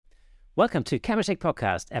Welcome to Camera Shake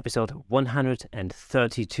Podcast, episode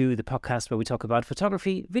 132, the podcast where we talk about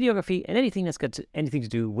photography, videography, and anything that's got anything to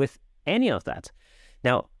do with any of that.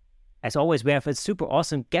 Now, as always, we have a super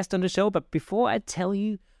awesome guest on the show, but before I tell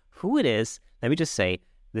you who it is, let me just say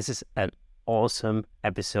this is an awesome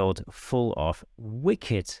episode full of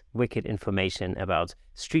wicked information about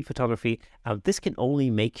street photography. This can only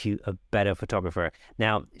make you a better photographer.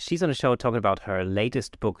 Now, she's on the show talking about her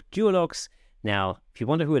latest book, Duologues. Now, if you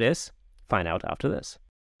wonder who it is, find out after this.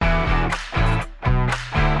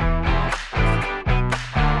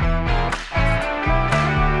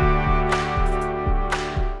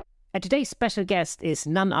 And today's special guest is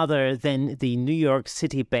none other than the New York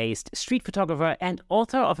City-based street photographer and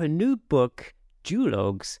author of a new book,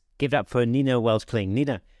 Duologues. Give it up for Nina Welch-Kling.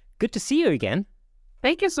 Nina, good to see you again.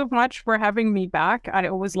 Thank you so much for having me back. I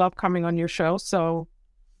always love coming on your show, so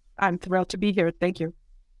I'm thrilled to be here. Thank you.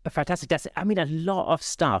 Fantastic. A lot of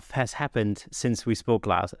stuff has happened since we spoke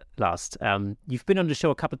last. You've been on the show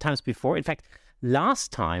a couple of times before. In fact,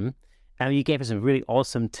 last time you gave us some really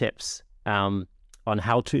awesome tips on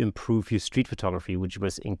how to improve your street photography, which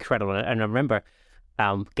was incredible. And I remember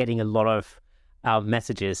getting a lot of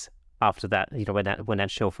messages after that, when that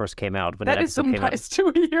show first came out. That is so nice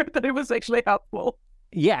to hear that it was actually helpful.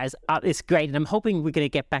 Yeah, it's great. And I'm hoping we're going to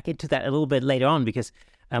get back into that a little bit later on because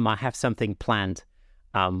I have something planned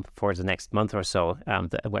for the next month or so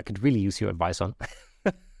that I could really use your advice on.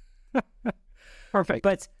 Perfect.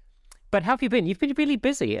 But how have you been? You've been really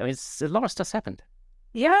busy. I mean, a lot of stuff's happened.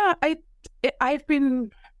 Yeah, I've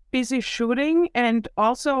been busy shooting, and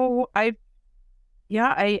also I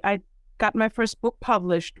got my first book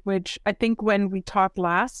published, which I think when we talked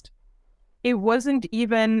last, it wasn't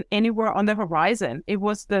even anywhere on the horizon. It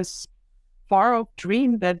was this far-off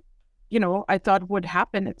dream that, I thought would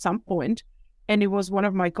happen at some point. And it was one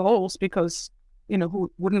of my goals because,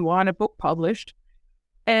 who wouldn't want a book published?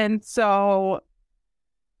 And so,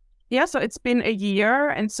 so it's been a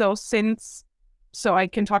year. And so so I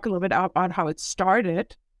can talk a little bit about how it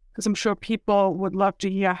started, because I'm sure people would love to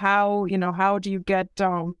hear how do you get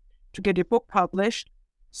to get your book published?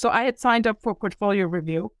 So I had signed up for Portfolio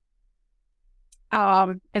Review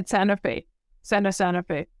at Santa Fe.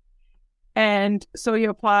 And so you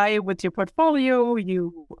apply with your portfolio,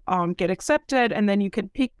 you get accepted, and then you can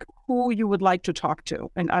pick who you would like to talk to.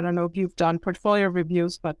 And I don't know if you've done portfolio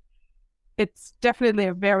reviews, but it's definitely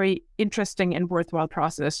a very interesting and worthwhile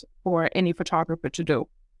process for any photographer to do.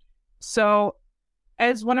 So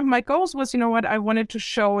as one of my goals was, I wanted to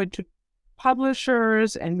show it to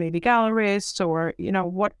publishers and maybe galleries, or,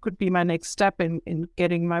 what could be my next step in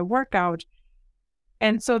getting my work out.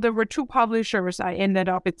 And so there were two publishers.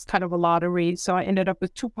 It's kind of a lottery. So I ended up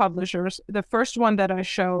with two publishers. The first one that I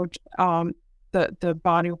showed the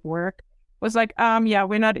body of work was like,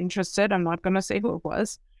 we're not interested. I'm not going to say who it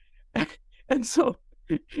was. And so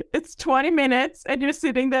it's 20 minutes and you're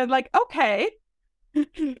sitting there like, okay,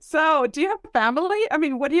 so do you have family? I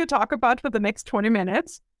mean, what do you talk about for the next 20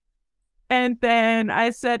 minutes? And then I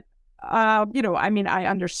said, I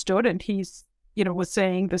understood. And he's, was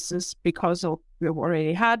saying this is because we've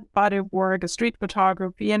already had body of work, a street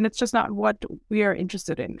photography, and it's just not what we are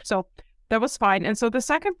interested in. So that was fine. And so the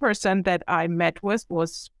second person that I met with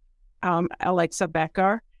was Alexa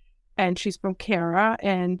Becker, and she's from Kara,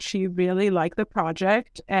 and she really liked the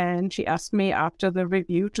project. And she asked me after the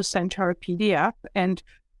review to send her a PDF. And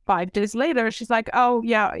 5 days later, she's like, oh,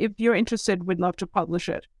 yeah, if you're interested, we'd love to publish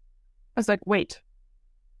it. I was like, wait.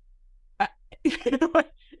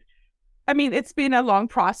 I mean, it's been a long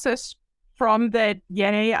process from that,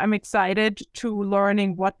 yay, I'm excited, to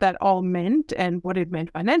learning what that all meant and what it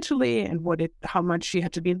meant financially and how much she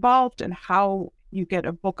had to be involved and how you get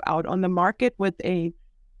a book out on the market with a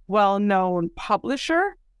well-known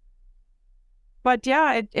publisher. But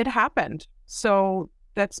yeah, it happened. So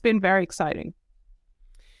that's been very exciting.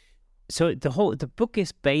 So the book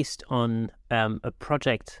is based on a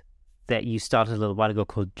project that you started a little while ago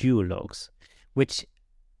called Duologues, which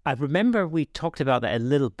I remember we talked about that a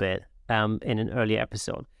little bit in an earlier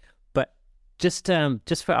episode. But just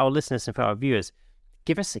for our listeners and for our viewers,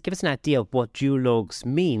 give us an idea of what Duologues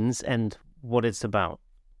means and what it's about.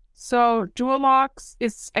 So duologues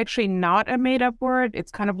is actually not a made-up word.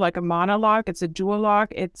 It's kind of like a monologue. It's a duologue.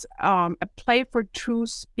 It's a play for two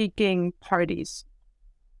speaking parties.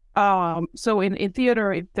 So in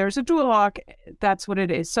theater, if there's a duologue, that's what it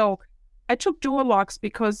is. So I took duologues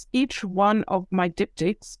because each one of my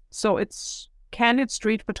diptychs, so it's candid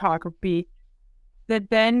street photography that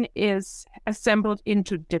then is assembled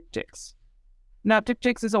into diptychs. Now,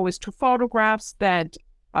 diptychs is always two photographs that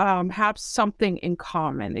have something in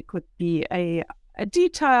common. It could be a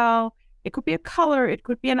detail, It could be a color, it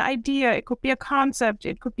could be an idea, it could be a concept,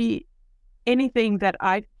 it could be anything that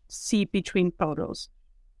I see between photos.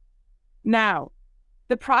 Now,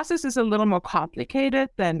 the process is a little more complicated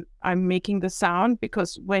than I'm making the sound,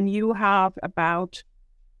 because when you have about,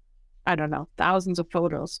 I don't know, thousands of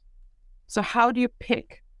photos, so how do you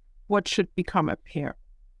pick what should become a pair?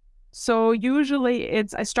 So usually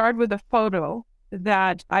I start with a photo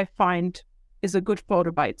that I find is a good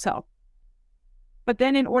photo by itself. But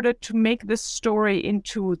then in order to make this story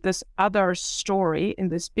into this other story, in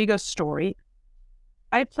this bigger story,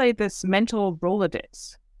 I play this mental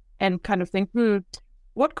Rolodex and kind of think,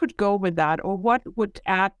 what could go with that? Or what would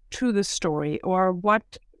add to the story? Or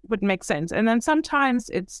what would make sense? And then sometimes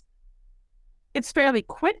it's fairly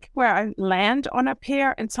quick where I land on a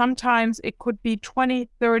pair, and sometimes it could be 20,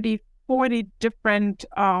 30, 40 different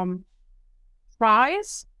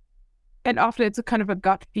tries. And often it's a kind of a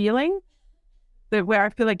gut feeling where I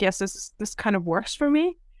feel like, yes, this kind of works for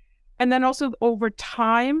me. And then also over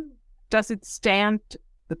time, does it stand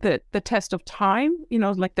the test of time?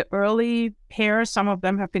 Like the early pairs, some of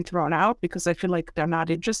them have been thrown out because I feel like they're not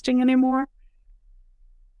interesting anymore.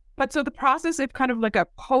 But so the process is kind of like a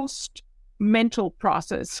post-mental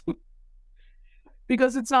process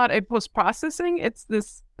because it's not a post-processing. It's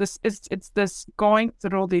this going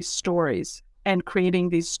through these stories and creating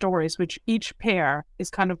these stories, which each pair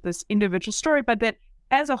is kind of this individual story, but that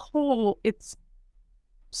as a whole, it's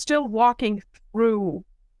still walking through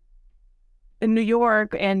in New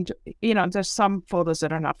York. And, there's some photos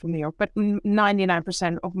that are not from New York, but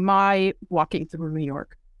 99% of my walking through New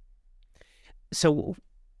York. So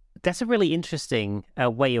that's a really interesting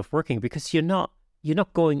way of working, because you're not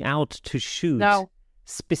going out to shoot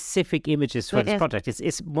specific images for this project.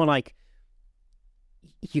 It's more like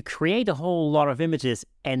you create a whole lot of images,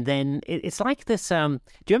 and then it's like this. Do you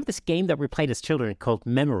remember this game that we played as children called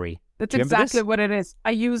Memory? That's exactly what it is.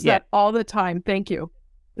 I use that all the time. Thank you.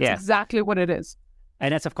 That's exactly what it is.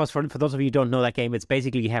 And that's, of course, for those of you who don't know that game, it's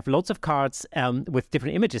basically you have loads of cards with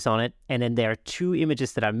different images on it, and then there are two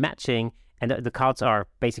images that are matching, and the cards are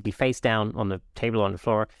basically face down on the table on the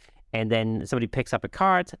floor. And then somebody picks up a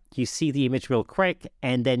card, you see the image real quick,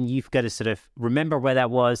 and then you've got to sort of remember where that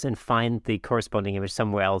was and find the corresponding image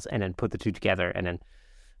somewhere else, and then put the two together, and then...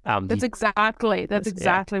 That's exactly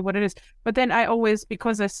what it is. But then I always,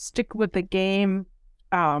 because I stick with the game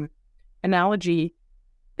analogy,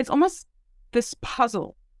 it's almost this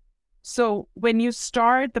puzzle. So when you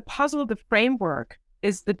start the puzzle, the framework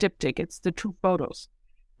is the diptych, it's the two photos.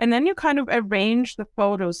 And then you kind of arrange the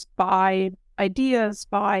photos by ideas,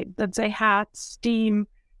 by, let's say, hats, steam,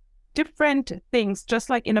 different things. Just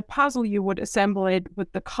like in a puzzle, you would assemble it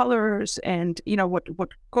with the colors and, what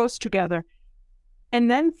goes together. And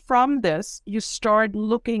then from this, you start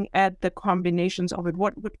looking at the combinations of it,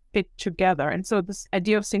 what would fit together. And so this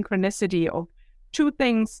idea of synchronicity, of two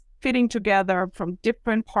things fitting together from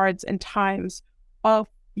different parts and times of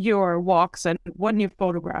your walks and what you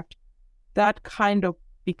photographed, that kind of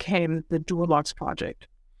became the Duologues project.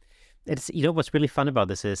 It's, what's really fun about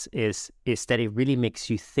this is that it really makes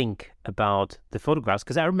you think about the photographs.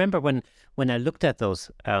 Because I remember when I looked at those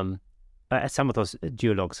at some of those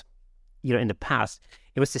Duologues, in the past,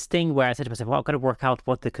 it was this thing where I said to myself, well, I've got to work out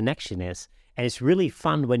what the connection is. And it's really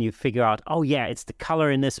fun when you figure out, oh yeah, it's the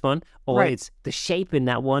color in this one, or it's the shape in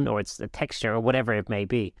that one, or it's the texture, or whatever it may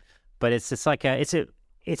be. But it's just like it's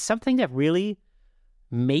something that really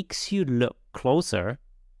makes you look closer,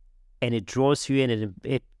 and it draws you in,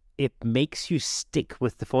 and it makes you stick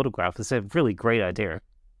with the photograph. It's a really great idea.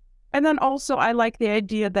 And then also, I like the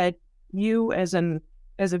idea that you, as a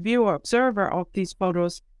viewer, observer of these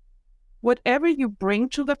photos, whatever you bring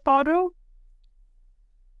to the photo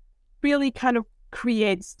really kind of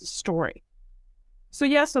creates the story. So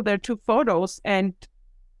yes, so there are two photos, and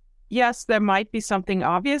yes, there might be something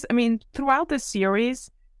obvious. I mean, throughout the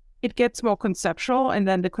series, it gets more conceptual, and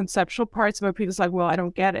then the conceptual parts where people's like, well, I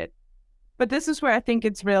don't get it. But this is where I think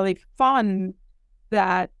it's really fun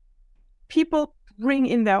that people bring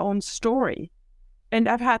in their own story. And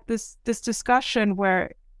I've had this discussion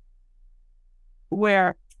where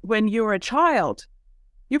when you're a child,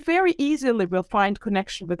 you very easily will find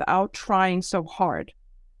connection without trying so hard.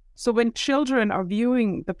 So when children are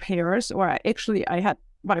viewing the pairs, or I had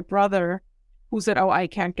my brother who said, oh, I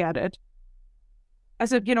can't get it. I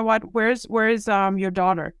said, you know what, where's your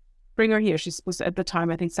daughter? Bring her here. She was at the time,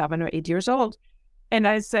 I think 7 or 8 years old. And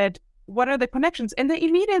I said, what are the connections? And they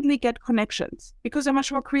immediately get connections because they're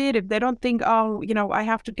much more creative. They don't think, oh, I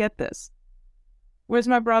have to get this. Whereas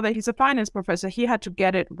my brother, he's a finance professor. He had to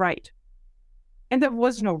get it right. And there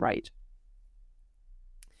was no right.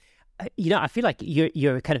 I feel like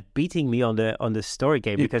you're kind of beating me on the story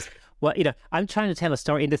game because, well, I'm trying to tell a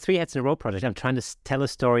story in the Three Heads in a Row project. I'm trying to tell a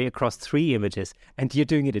story across 3 images, and you're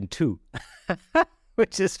doing it in 2,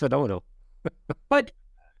 which is phenomenal. But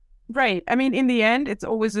right, I mean, in the end, it's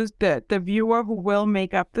always the viewer who will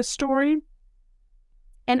make up the story,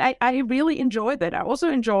 and I really enjoy that. I also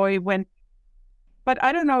enjoy when, but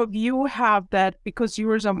I don't know if you have that because you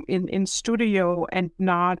were in studio and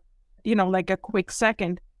not, like a quick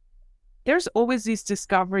second. There's always these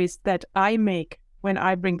discoveries that I make when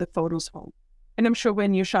I bring the photos home. And I'm sure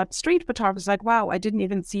when you shot street photography, it's like, wow, I didn't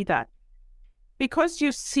even see that. Because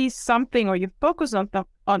you see something or you focus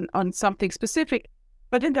on something specific,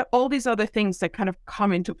 but then there are all these other things that kind of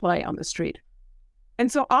come into play on the street.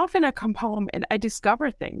 And so often I come home and I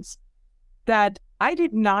discover things that I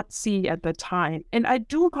did not see at the time. And I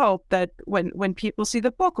do hope that when people see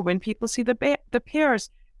the book or when people see the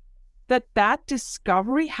pairs, that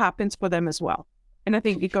discovery happens for them as well. And I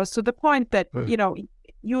think it goes to the point that,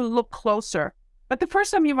 you look closer, but the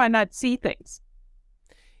first time you might not see things.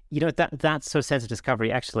 That sort of sense of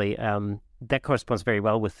discovery, actually, that corresponds very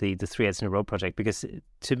well with the Three Heads in a Row project, because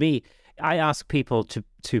to me, I ask people to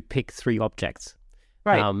pick 3 objects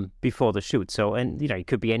before the shoot. So, and, it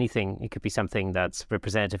could be anything. It could be something that's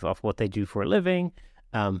representative of what they do for a living.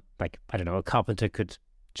 Like, I don't know, a carpenter could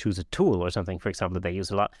choose a tool or something, for example, that they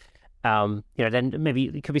use a lot. Then maybe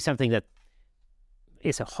it could be something that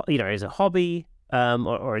is a hobby,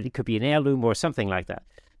 or it could be an heirloom or something like that.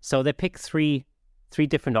 So they pick three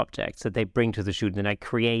different objects that they bring to the shoot, and then I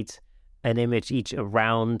create an image each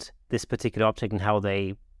around this particular object and how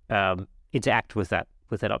they interact with that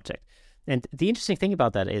object. And the interesting thing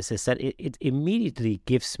about that is that it immediately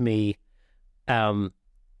gives me ammunition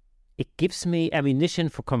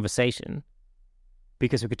for conversation,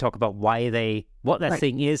 because we could talk about what that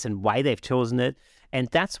thing is and why they've chosen it. And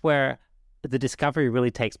that's where the discovery really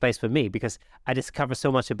takes place for me, because I discover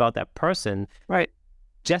so much about that person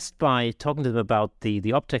just by talking to them about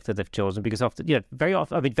the object that they've chosen. Because often, very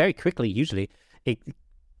often, I mean, very quickly, usually, it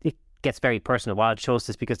gets very personal. Well, I chose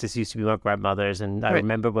this because this used to be my grandmother's, and I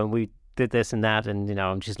remember when we did this and that,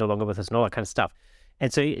 and, she's no longer with us and all that kind of stuff.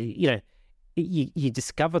 And so, you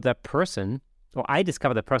discover that person, or I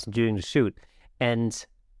discover that person during the shoot. And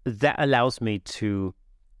that allows me to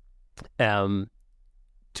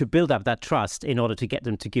build up that trust in order to get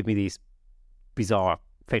them to give me these bizarre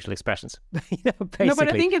facial expressions. Basically. No, but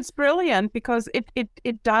I think it's brilliant because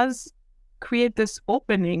it does create this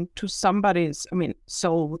opening to somebody's, I mean,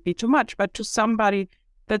 soul would be too much, but to somebody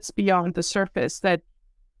that's beyond the surface that,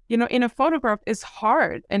 in a photograph is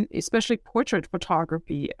hard, and especially portrait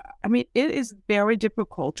photography. I mean, it is very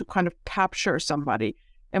difficult to kind of capture somebody.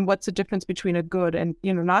 And what's the difference between a good and,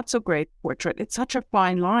 not so great portrait? It's such a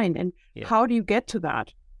fine line. And how do you get to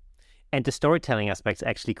that? And the storytelling aspect is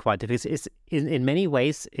actually quite difficult. In many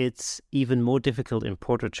ways, it's even more difficult in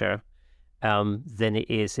portraiture than it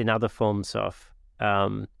is in other forms of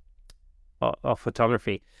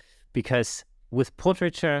photography. Because with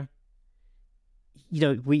portraiture,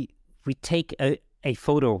 we take a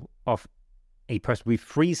photo of a person, we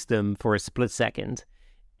freeze them for a split second,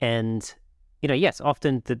 and yes,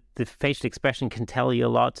 often the facial expression can tell you a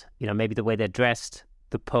lot, maybe the way they're dressed,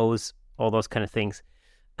 the pose, all those kind of things.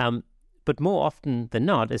 But more often than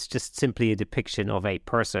not, it's just simply a depiction of a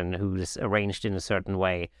person who is arranged in a certain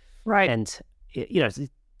way. Right. And,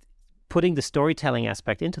 putting the storytelling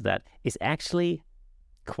aspect into that is actually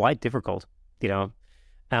quite difficult, And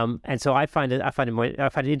so I find it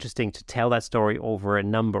interesting to tell that story over a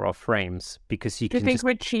number of frames, because Do you think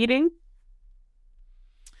we're cheating?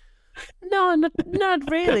 No, not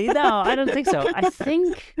really. No, I don't think so. I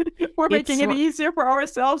think we're making it easier for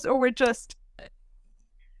ourselves, or we're just.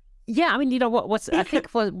 Yeah, I mean, what's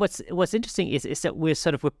interesting is that we're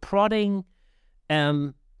prodding,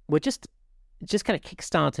 we're just kind of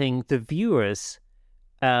kickstarting the viewers,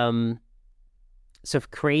 sort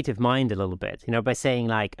of creative mind a little bit, by saying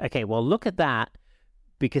like, okay, well, look at that,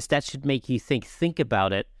 because that should make you think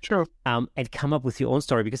about it. Sure. And come up with your own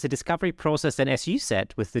story, because the discovery process, and as you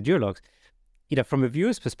said with the Duologs, from a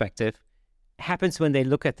viewer's perspective, happens when they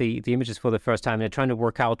look at the images for the first time. They're trying to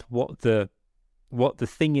work out what the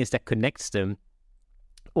thing is that connects them.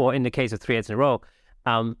 Or in the case of Three Heads in a Row,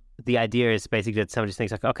 the idea is basically that somebody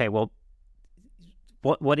thinks like, okay, well,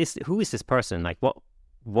 who is this person? Like,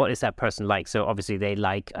 what is that person like? So obviously they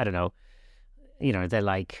like, I don't know, they're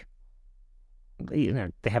like,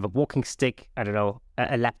 they have a walking stick, I don't know,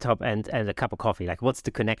 a laptop and a cup of coffee. Like, what's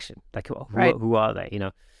the connection? Like, who are they?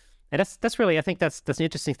 And that's really, I think that's an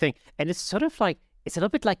interesting thing. And it's sort of like, it's a little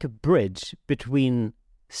bit like a bridge between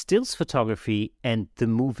stills photography and the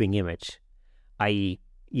moving image, i.e.,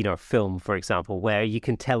 film, for example, where you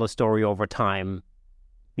can tell a story over time,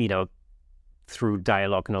 through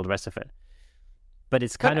dialogue and all the rest of it. But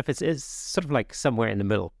it's it's sort of like somewhere in the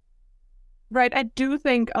middle. Right. I do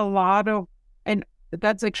think a lot of, and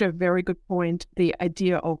that's actually a very good point, the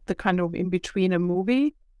idea of the kind of in between a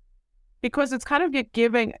movie, because it's kind of you're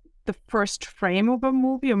giving the first frame of a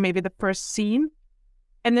movie or maybe the first scene,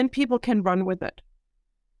 and then people can run with it.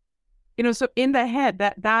 So in the head,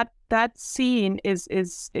 that scene is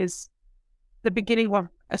the beginning of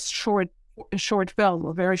a short film,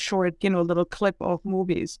 a very short, little clip of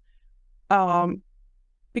movies.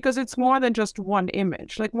 Because it's more than just one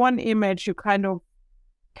image. Like one image, you kind of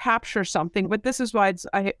capture something. But this is why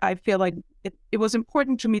I feel like it was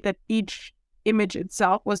important to me that each image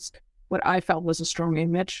itself was what I felt was a strong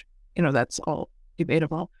image. That's all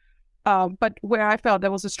debatable. But where I felt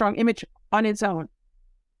there was a strong image on its own.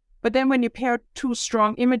 But then when you pair two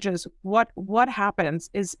strong images, what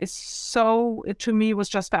happens is so, to me, was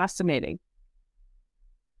just fascinating.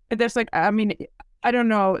 And there's I don't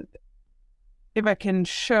know if I can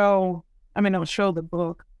show, I'll show the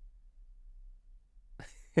book.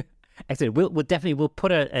 Excellent. We'll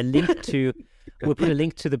put a link to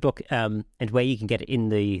the book and where you can get it in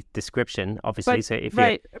the description, obviously.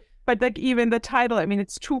 But even the title,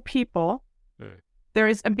 it's two people. There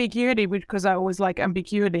is ambiguity, because I always like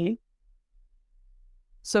ambiguity.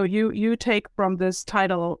 So you take from this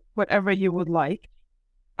title whatever you would like.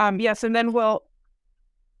 Yes, and then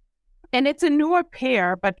and it's a newer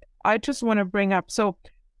pair, but I just want to bring up. So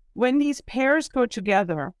when these pairs go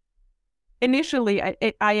together, initially I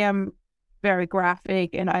am very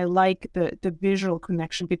graphic and I like the visual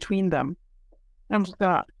connection between them. I'm just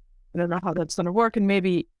I don't know how that's going to work, and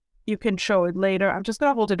maybe you can show it later. I'm just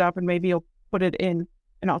going to hold it up and maybe you'll put it in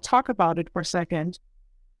and I'll talk about it for a second.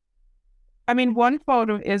 One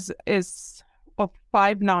photo is of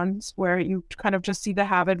 5 nuns where you kind of just see the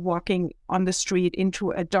habit walking on the street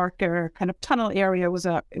into a darker kind of tunnel area.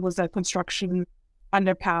 It was a construction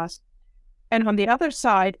underpass. And on the other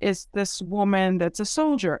side is this woman that's a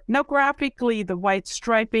soldier. Now, graphically, the white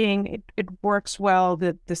striping, it works well,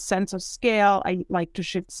 the sense of scale. I like to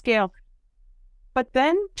shift scale. But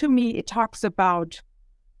then, to me, it talks about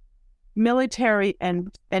military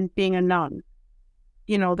and being a nun.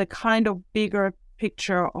 The kind of bigger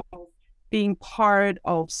picture of being part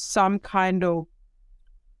of some kind of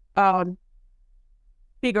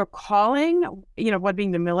bigger calling, what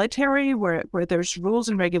being the military, where there's rules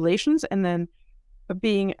and regulations, and then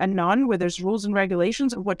being a nun where there's rules and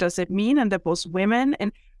regulations, and what does it mean? And they're both women.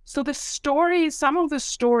 And so some of the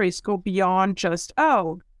stories go beyond just,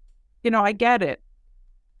 I get it.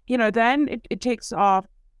 Then it takes off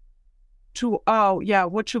to,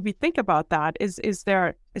 what should we think about that? Is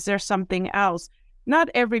there something else? Not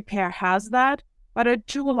every pair has that, but I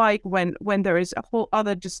do like when there is a whole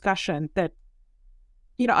other discussion that,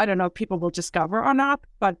 I don't know if people will discover or not,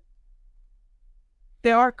 but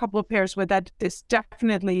there are a couple of pairs where that is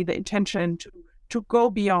definitely the intention to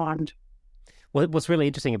go beyond. Well, what's really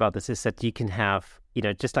interesting about this is that you can have,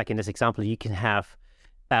 just like in this example, you can have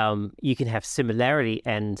similarity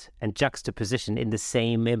and juxtaposition in the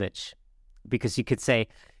same image, because you could say,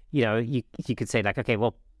 you could say like, okay,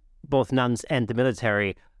 well, both nuns and the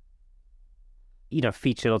military,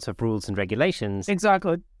 feature lots of rules and regulations.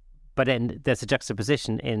 Exactly. But then there's a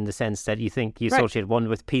juxtaposition in the sense that you think you associate one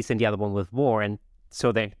with peace and the other one with war, and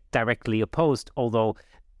so they're directly opposed, although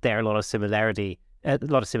there are a lot of similarities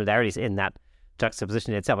in that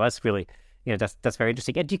juxtaposition itself. That's really, that's very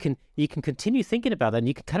interesting, and you can continue thinking about that, and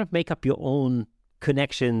you can kind of make up your own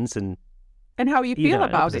connections and how you feel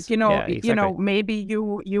about it. Exactly. Maybe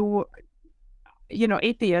you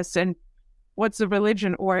atheist, and what's the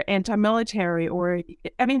religion, or anti-military, or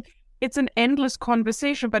it's an endless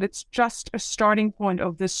conversation, but it's just a starting point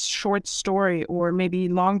of this short story or maybe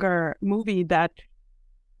longer movie that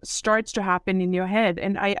starts to happen in your head.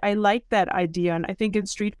 And I like that idea. And I think in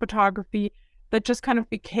street photography, that just kind of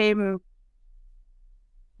became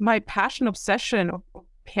my passion, obsession of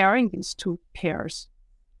pairing these two pairs.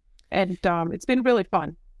 And it's been really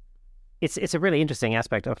fun. It's a really interesting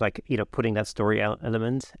aspect of putting that story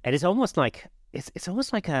element. And it's almost like it's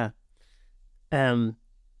almost like a whodunit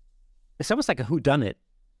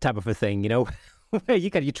type of a thing, where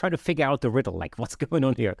you try to figure out the riddle, like what's going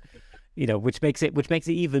on here, which makes it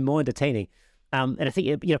even more entertaining. And I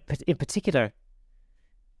think in particular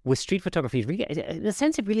with street photography, really, in a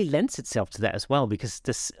sense, it really lends itself to that as well, because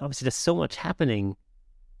there's so much happening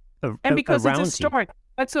and because around it's a story.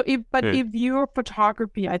 If your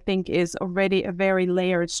photography, I think, is already a very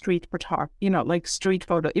layered street photography, like street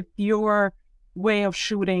photo, if your way of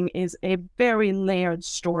shooting is a very layered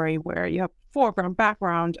story where you have foreground,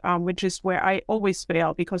 background, which is where I always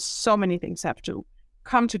fail because so many things have to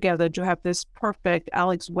come together to have this perfect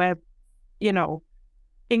Alex Webb,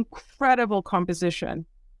 incredible composition.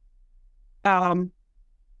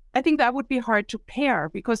 I think that would be hard to pair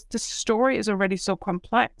because the story is already so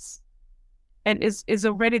complex and is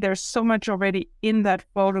already, there's so much already in that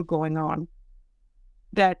photo going on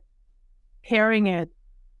that pairing it,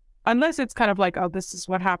 unless it's kind of like, oh, this is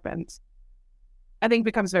what happens, I think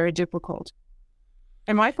becomes very difficult.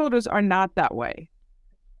 And my photos are not that way.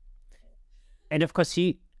 And of course,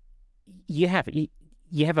 you have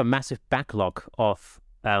a massive backlog of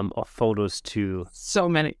photos to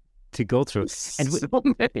go through.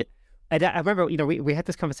 And I remember, we had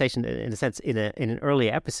this conversation in a sense in an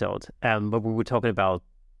earlier episode, where we were talking about,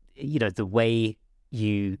 the way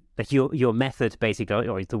you, like your method basically,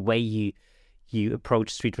 or the way you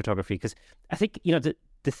approach street photography. Because I think, the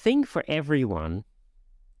thing for everyone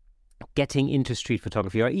getting into street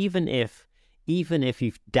photography, or even if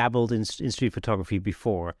you've dabbled in street photography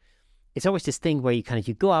before, it's always this thing where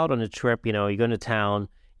you go out on a trip, you go into town,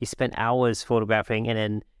 you spend hours photographing, and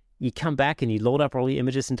then you come back and you load up all the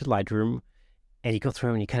images into Lightroom, and you go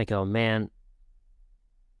through and you kind of go, man,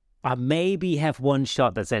 I maybe have one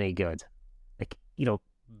shot that's any good. Like,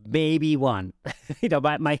 maybe one.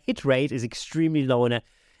 My hit rate is extremely low, and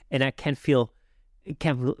I can feel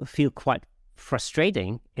quite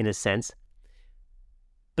frustrating in a sense.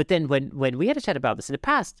 But then when we had a chat about this in the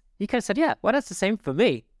past, you kind of said, yeah, well, that's the same for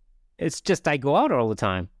me. It's just I go out all the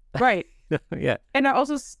time. Right. Yeah. And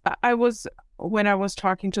when I was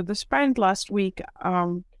talking to this friend last week,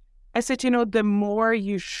 I said, the more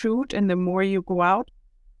you shoot and the more you go out,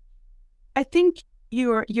 I think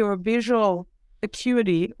your visual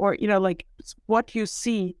acuity, or, like what you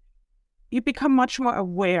see, you become much more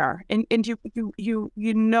aware, and you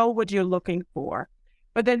know what you're looking for.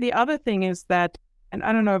 But then the other thing is that, and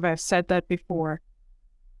I don't know if I've said that before,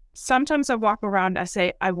 sometimes I walk around, I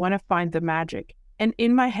say, I want to find the magic. And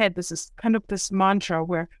in my head, this is kind of this mantra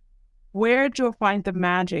where do I find the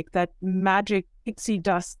magic, that magic pixie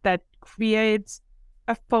dust that creates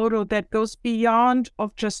a photo that goes beyond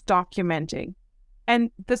of just documenting.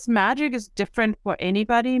 And this magic is different for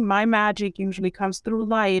anybody. My magic usually comes through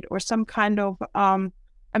light or some kind of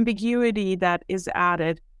ambiguity that is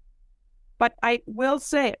added. But I will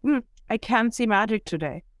say, I can't see magic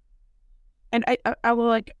today. And I will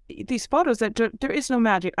like these photos that there is no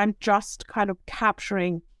magic. I'm just kind of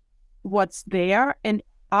capturing what's there. And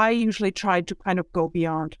I usually try to kind of go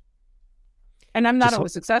beyond. And I'm not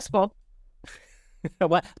always successful.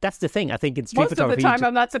 Well, that's the thing. I think in street photography, most of the time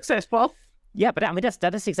I'm not successful. Yeah, but I mean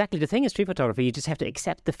that is exactly the thing in street photography. You just have to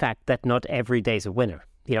accept the fact that not every day is a winner.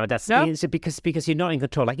 That's because you're not in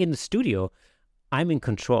control. Like in the studio, I'm in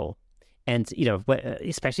control, and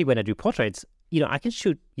especially when I do portraits, I can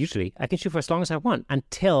shoot for as long as I want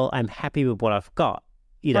until I'm happy with what I've got.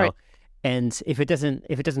 Right. And if it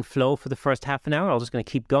doesn't flow for the first half an hour, I'm just going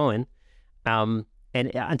to keep going, and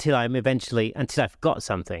until I've got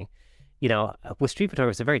something. With street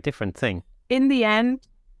photography, it's a very different thing. In the end,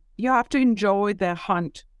 you have to enjoy the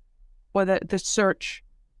hunt or the search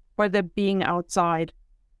or the being outside.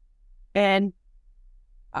 And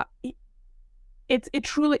it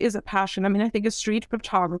truly is a passion. I mean, I think a street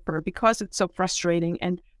photographer, because it's so frustrating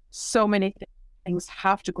and so many things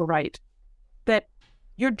have to go right, that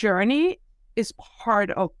your journey is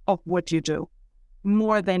part of what you do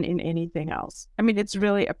more than in anything else. I mean, it's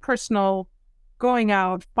really a personal going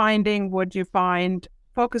out, finding what you find,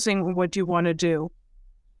 focusing on what you want to do,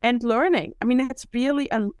 and learning. I mean, it's really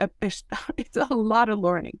it's a lot of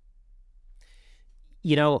learning.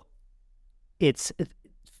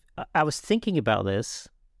 I was thinking about this.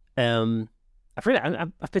 I've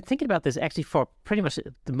been thinking about this actually for pretty much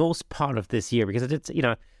the most part of this year, because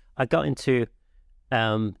I got into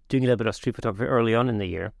doing a little bit of street photography early on in the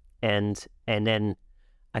year, and then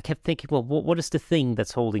I kept thinking, well, what is the thing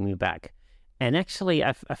that's holding me back? And actually,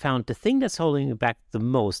 I found the thing that's holding me back the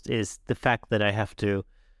most is the fact that I have to,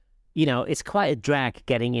 it's quite a drag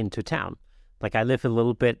getting into town. Like I live a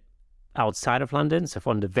little bit outside of London, so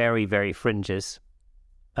on the very, very fringes,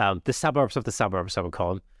 the suburbs of the suburbs, I would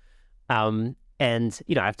call them. And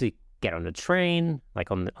I have to get on the train,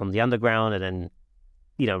 like on the underground, and then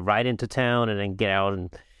ride into town, and then get out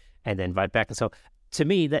and then ride back. And so to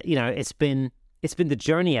me, that it's been the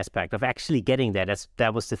journey aspect of actually getting there.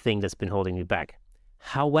 That was the thing that's been holding me back.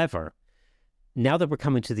 However, now that we're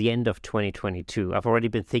coming to the end of 2022, I've already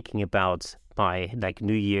been thinking about my like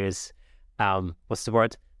New Year's, what's the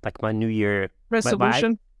word? Like my New Year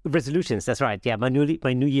Resolution. Resolutions. That's right. Yeah, my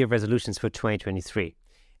New Year resolutions for 2023.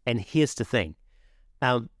 And here's the thing.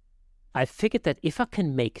 I figured that if I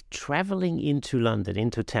can make traveling into London,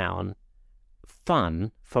 into town,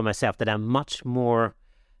 fun for myself, that I'm much more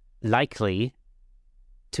likely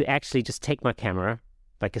to actually just take my camera,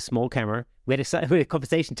 like a small camera. We had a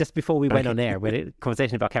conversation just before we went on air. We had a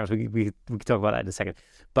conversation about cameras. We can talk about that in a second.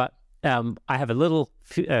 But I have a little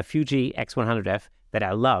Fuji X100F that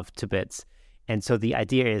I love to bits. And so the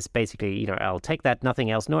idea is basically, I'll take that,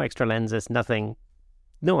 nothing else, no extra lenses, nothing,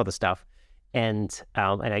 no other stuff. And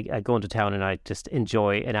I go into town and I just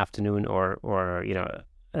enjoy an afternoon or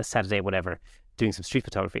a Saturday, whatever, doing some street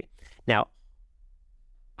photography. Now,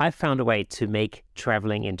 I found a way to make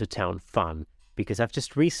traveling into town fun because I've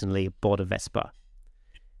just recently bought a Vespa.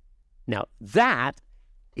 Now, that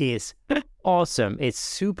is awesome. It's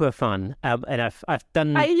super fun. And I've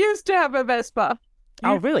done... I used to have a Vespa.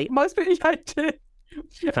 Oh, really? Most people, I did.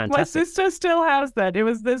 Fantastic. My sister still has that. It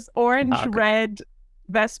was this orange-red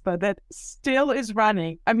Vespa that still is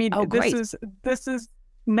running. I mean, this is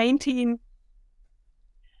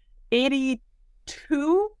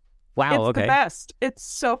 1982. Wow, it's the best. It's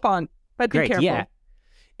so fun, but great, be careful. Yeah,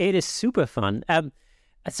 it is super fun.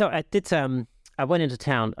 So I did. I went into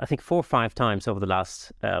town, I think 4 or 5 times over the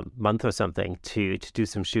last month or something to do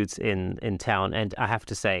some shoots in town, and I have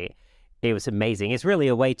to say, it was amazing. It's really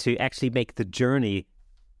a way to actually make the journey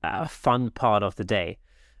a fun part of the day.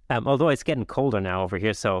 Although it's getting colder now over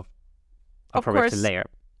here, so I'll probably have to layer.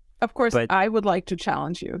 Of course, but I would like to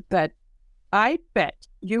challenge you that I bet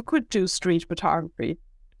you could do street photography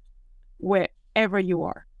wherever you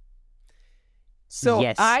are. So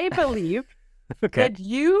yes. I believe that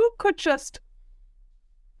you could just,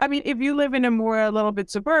 I mean, if you live in a little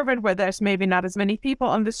bit suburban where there's maybe not as many people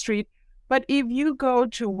on the street, but if you go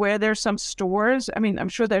to where there's some stores, I mean, I'm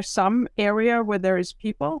sure there's some area where there is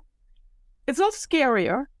people. It's a little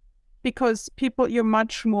scarier because you're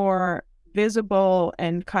much more visible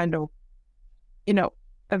and kind of, in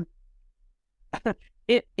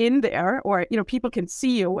there, or, people can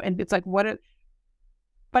see you and it's like,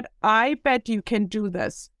 but I bet you can do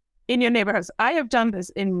this in your neighborhoods. I have done this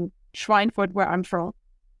in Schweinfurt, where I'm from,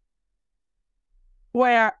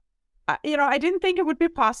 where, I didn't think it would be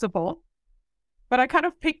possible. But I kind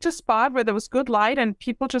of picked a spot where there was good light and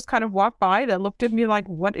people just kind of walked by. They looked at me like,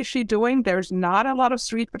 what is she doing? There's not a lot of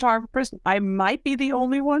street photographers. I might be the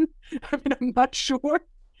only one. I mean, I'm not sure.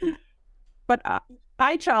 But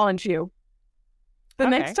I challenge you. The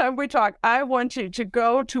next time we talk, I want you to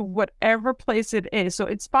go to whatever place it is. So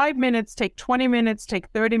it's 5 minutes, take 20 minutes, take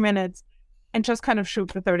 30 minutes, and just kind of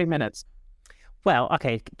shoot for 30 minutes. Well,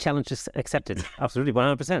 okay. Challenge is accepted. Absolutely,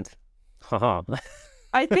 100%.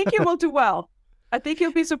 I think you will do well. I think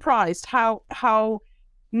you'll be surprised how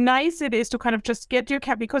nice it is to kind of just get your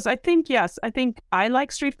camera, because I think I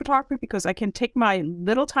like street photography because I can take my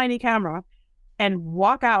little tiny camera and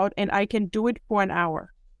walk out and I can do it for an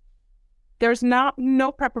hour. There's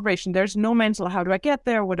no preparation. There's no mental, how do I get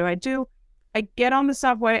there? What do I do? I get on the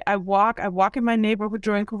subway, I walk in my neighborhood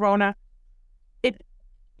during Corona.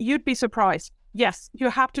 You'd be surprised. Yes, you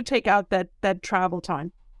have to take out that travel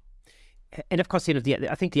time. And of course, I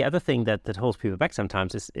think the other thing that holds people back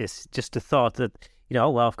sometimes is just the thought that,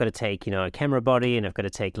 I've got to take, a camera body and I've got to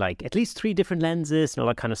take like at least 3 different lenses and all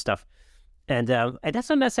that kind of stuff. And that's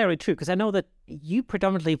not necessarily true, because I know that you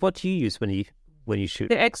predominantly, what do you use when you shoot?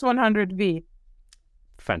 The X100V.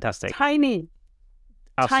 Fantastic. Tiny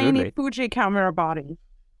Fuji camera body.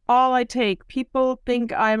 All I take, people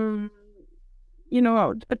think I'm,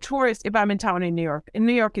 a tourist if I'm in town in New York. In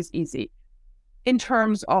New York is easy in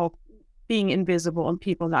terms of being invisible and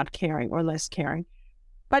people not caring or less caring.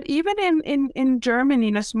 But even in Germany,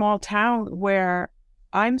 in a small town where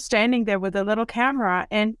I'm standing there with a little camera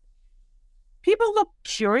and people look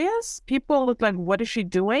curious, people look like, what is she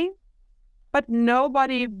doing? But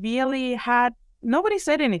nobody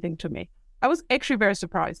said anything to me. I was actually very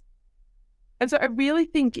surprised. And so I really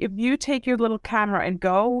think if you take your little camera and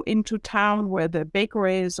go into town where the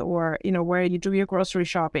bakery is, or, where you do your grocery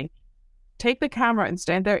shopping, take the camera and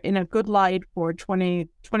stand there in a good light for 20,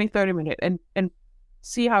 30 minutes and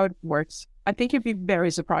see how it works. I think you'd be very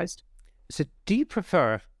surprised. So do you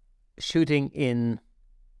prefer shooting in,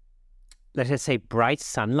 let's say, bright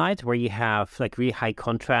sunlight where you have like really high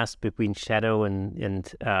contrast between shadow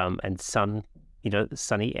and sun,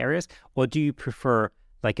 sunny areas? Or do you prefer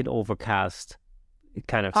like an overcast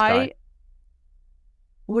kind of sky? I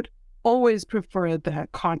would always prefer the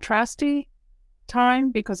contrasty time,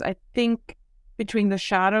 because I think between the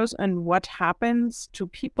shadows and what happens to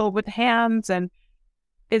people with hands, and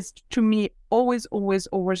is to me always, always,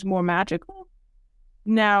 always more magical.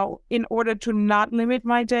 Now, in order to not limit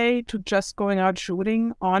my day to just going out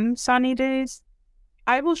shooting on sunny days,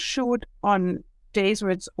 I will shoot on days where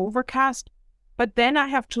it's overcast, but then I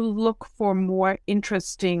have to look for more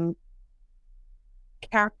interesting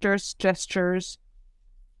characters, gestures,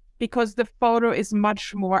 because the photo is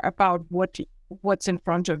much more about what's in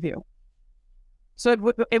front of you.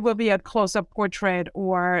 So it will be a close-up portrait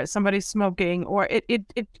or somebody smoking, or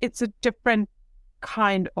it's a different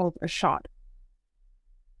kind of a shot.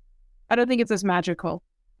 I don't think it's as magical.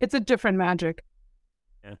 It's a different magic.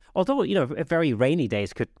 Yeah. Although, very rainy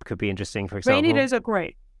days could be interesting, for example. Rainy days are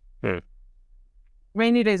great.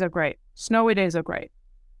 Rainy days are great. Snowy days are great.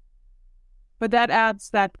 But that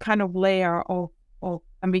adds that kind of layer of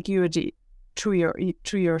ambiguity to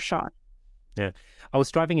your shot. Yeah. I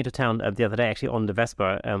was driving into town the other day, actually, on the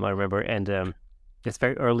Vespa, I remember, and it's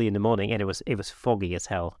very early in the morning, and it was foggy as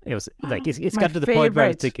hell. It was like, it's got to the point where I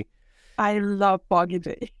was thinking, I love foggy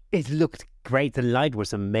day. It looked great. The light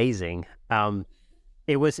was amazing.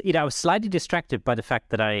 It was, I was slightly distracted by the fact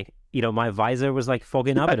that my visor was like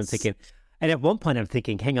fogging up, and I'm thinking, and at one point I'm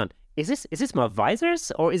thinking, hang on, is this my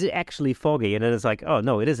visors or is it actually foggy? And then it's like, oh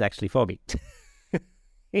no, it is actually foggy.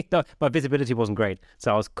 My visibility wasn't great,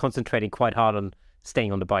 so I was concentrating quite hard on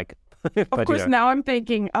staying on the bike. Of course, now I'm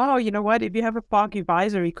thinking, oh, you know what? If you have a foggy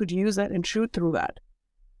visor, you could use that and shoot through that.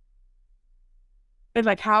 And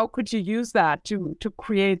like, how could you use that to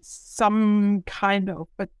create some kind of?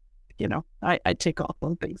 But I take off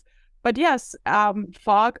on things. But yes,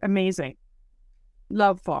 fog, amazing.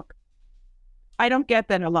 Love fog. I don't get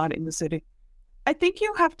that a lot in the city. I think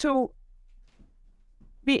you have to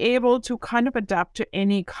be able to kind of adapt to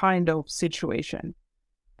any kind of situation,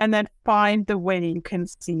 and then find the way you can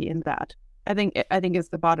see in that. I think it's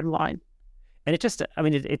the bottom line. And it just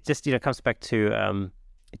comes back to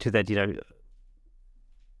that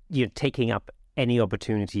you're taking up any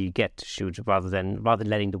opportunity you get to shoot rather than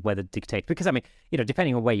letting the weather dictate. Because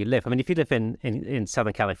depending on where you live, if you live in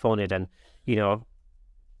Southern California, then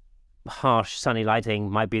harsh sunny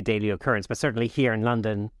lighting might be a daily occurrence. But certainly here in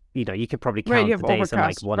London, you can probably count the days on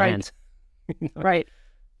like one hand. Right.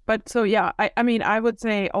 But so, yeah, I would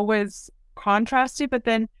say always contrasty, but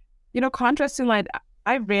then, contrasting light,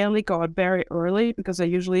 I rarely go out very early because I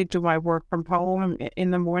usually do my work from home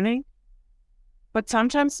in the morning. But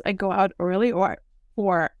sometimes I go out early or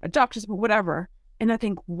for a doctor's, whatever. And I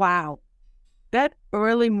think, wow, that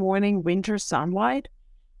early morning winter sunlight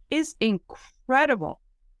is incredible.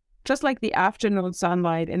 Just like the afternoon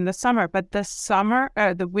sunlight in the summer, but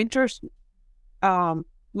the winter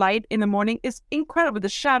light in the morning is incredible. The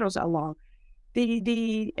shadows are long.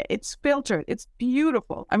 It's filtered. It's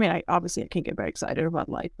beautiful. I can't get very excited about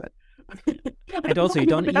light, but and also you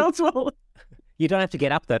don't have to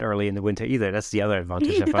get up that early in the winter either. That's the other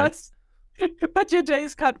advantage I find. But your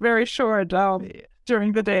days cut very short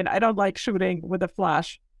during the day, and I don't like shooting with a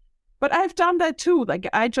flash. But I've done that too. Like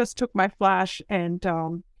I just took my flash and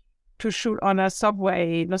to shoot on a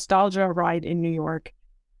subway nostalgia ride in New York.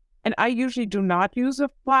 And I usually do not use a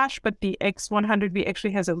flash, but the X100V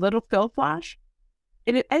actually has a little fill flash.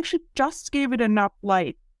 And it actually just gave it enough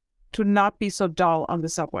light to not be so dull on the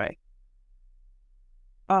subway.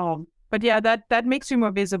 But yeah, that makes you more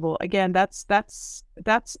visible. Again, that's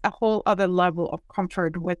a whole other level of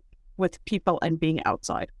comfort with people and being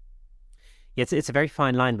outside. Yes, it's a very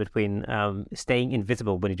fine line between staying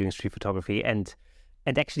invisible when you're doing street photography and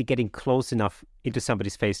actually getting close enough into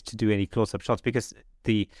somebody's face to do any close-up shots, because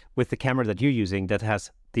with the camera that you're using, that has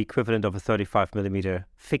the equivalent of a 35mm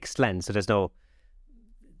fixed lens, so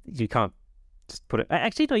you can't just put it.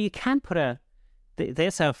 Actually, no, you can put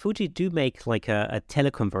there's a Fuji do make like a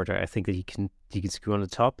teleconverter, I think, that you can screw on the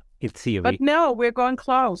top in theory. But no, we're going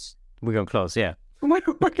close. We're going close, yeah.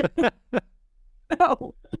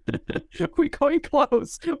 No, we're going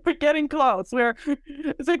close. We're getting close.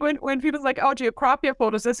 It's like when people's like, oh, do you crop your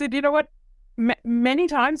photos? I said, you know what? Many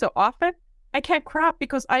times or often, I can't crop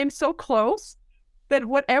because I am so close that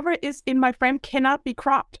whatever is in my frame cannot be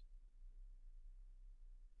cropped.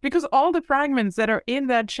 Because all the fragments that are in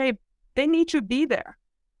that shape, they need to be there.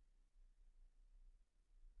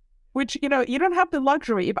 Which, you don't have the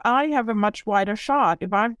luxury. If I have a much wider shot,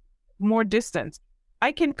 if I'm more distance,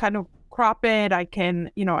 I can kind of crop it. I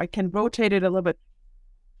can rotate it a little bit.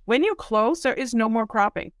 When you're close, there is no more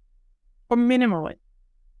cropping, or minimally,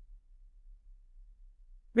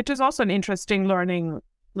 which is also an interesting learning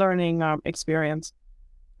experience.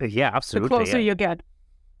 Yeah, absolutely. The closer you get,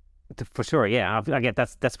 for sure. Yeah, I get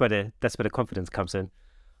that's where the confidence comes in,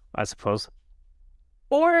 I suppose.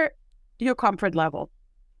 or your comfort level.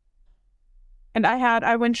 And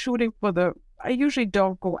I went shooting I usually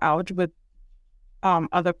don't go out with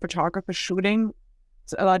other photographers shooting.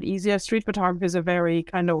 It's a lot easier. Street photography is a very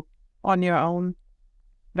kind of on your own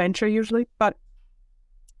venture usually, but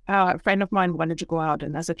a friend of mine wanted to go out,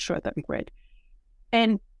 and I said, sure, that'd be great.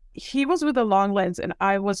 And he was with a long lens and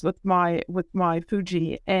I was with my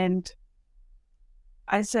Fuji, and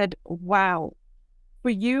I said, wow, for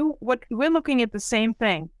you, what we're looking at the same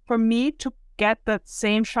thing. For me to get that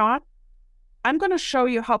same shot, I'm going to show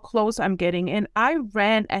you how close I'm getting. And I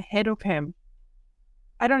ran ahead of him.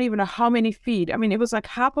 I don't even know how many feet. I mean, it was like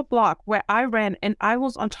half a block where I ran and I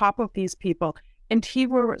was on top of these people and he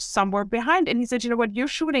were somewhere behind. And he said, you know what, you're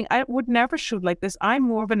shooting. I would never shoot like this. I'm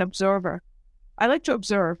more of an observer. I like to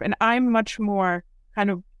observe, and I'm much more kind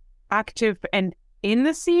of active and in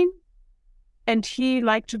the scene. And he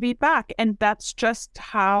liked to be back. And that's just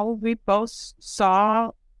how we both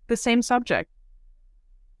saw the same subject.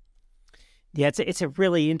 Yeah, it's a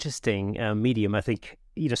really interesting medium. I think,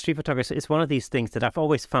 street photography is one of these things that I've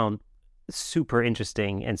always found super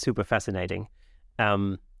interesting and super fascinating.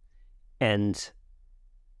 And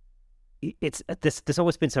there's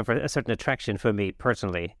always been a certain attraction for me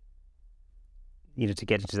personally, to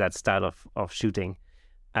get into that style of shooting.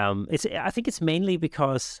 I think it's mainly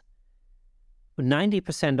because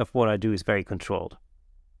 90% of what I do is very controlled.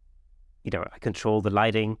 I control the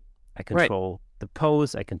lighting, I control the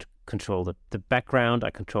pose, I can control the background, I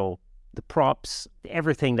control the props,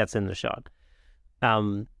 everything that's in the shot.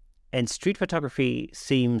 And street photography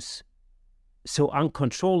seems so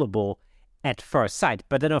uncontrollable at first sight.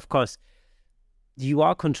 But then, of course, you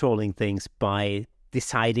are controlling things by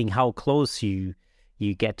deciding how close you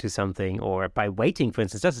get to something, or by waiting, for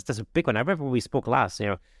instance. That's a big one. I remember when we spoke last,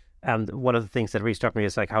 one of the things that really struck me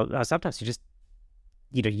is like how sometimes you just,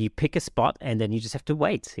 you pick a spot and then you just have to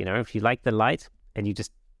wait. If you like the light, and you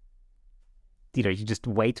just, you just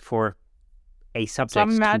wait for a subject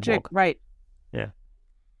some magic to walk. Right.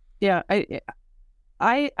 Yeah.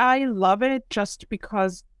 I love it just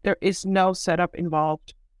because there is no setup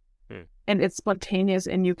involved. And it's spontaneous,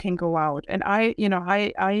 and you can go out. And I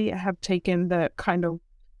have taken the kind of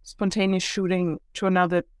spontaneous shooting to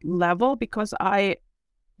another level because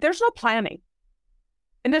there's no planning.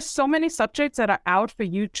 And there's so many subjects that are out for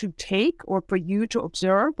you to take, or for you to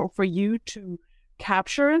observe, or for you to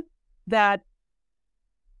capture, that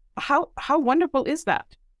how wonderful is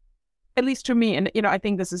that? At least to me. And, I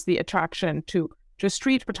think this is the attraction to a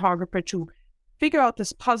street photographer, to figure out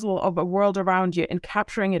this puzzle of a world around you and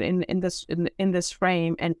capturing it in this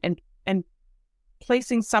frame, and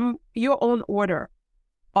placing your own order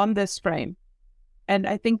on this frame. And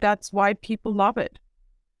I think that's why people love it.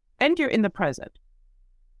 And you're in the present.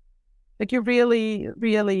 Like, you really,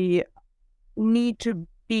 really need to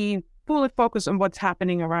be fully focused on what's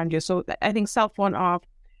happening around you. So I think cell phone off.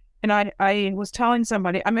 And I was telling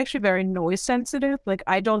somebody, I'm actually very noise sensitive. Like,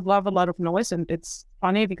 I don't love a lot of noise. And it's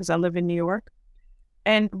funny because I live in New York.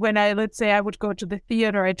 And when let's say I would go to the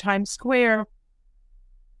theater at Times Square,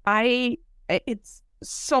 it's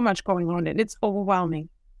so much going on and it's overwhelming.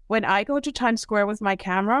 When I go to Times Square with my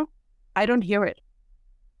camera, I don't hear it.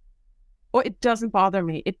 Or it doesn't bother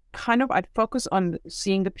me. I'd focus on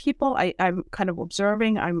seeing the people. I'm kind of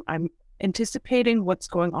observing. I'm anticipating what's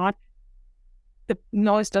going on. The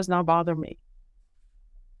noise does not bother me.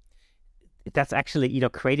 That's actually,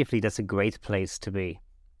 creatively, that's a great place to be.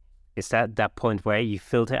 Is that point where you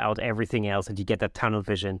filter out everything else and you get that tunnel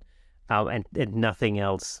vision, and nothing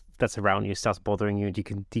else that's around you starts bothering you, and you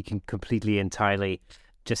can completely, entirely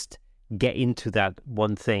just get into that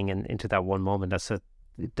one thing and into that one moment. That's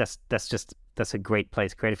a great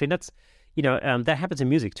place creatively. And that's, that happens in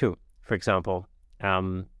music too. For example,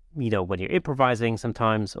 when you're improvising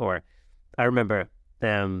sometimes, or I remember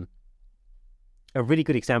a really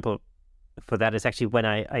good example for that is actually when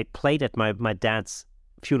I played at my dad's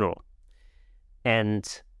funeral.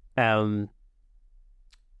 And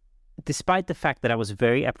despite the fact that I was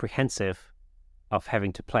very apprehensive of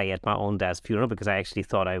having to play at my own dad's funeral, because I actually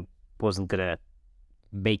thought I wasn't gonna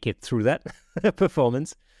make it through that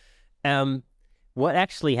performance, what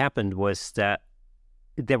actually happened was that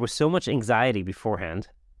there was so much anxiety beforehand,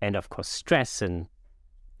 and of course stress, and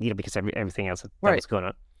because everything else that was going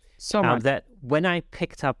on, so much, that when I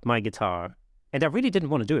picked up my guitar, and I really didn't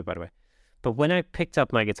want to do it, by the way, but when I picked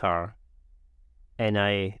up my guitar and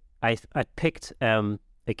I picked a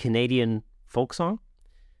Canadian folk song,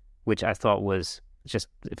 which I thought was just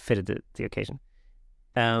fitted the occasion.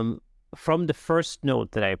 From the first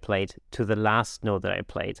note that I played to the last note that I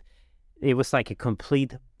played, it was like a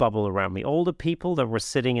complete bubble around me. All the people that were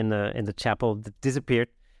sitting in the chapel disappeared.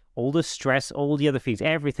 All the stress, all the other feelings,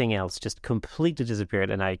 everything else just completely disappeared.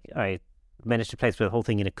 And I managed to place the whole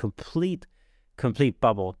thing in a complete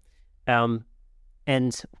bubble.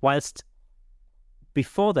 And whilst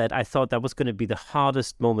before that, I thought that was going to be the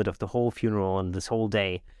hardest moment of the whole funeral and this whole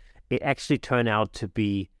day, it actually turned out to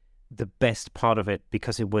be the best part of it,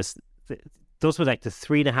 because it was, those were like the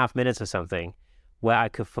 3.5 minutes or something where I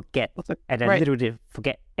could forget, and I literally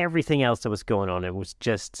forget everything else that was going on. It was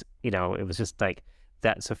just, it was just like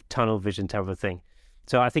that sort of tunnel vision type of thing.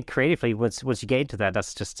 So I think creatively, once you get into that,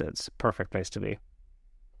 it's a perfect place to be.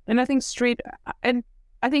 And I think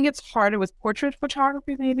I think it's harder with portrait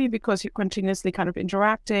photography, maybe because you're continuously kind of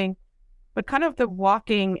interacting, but kind of the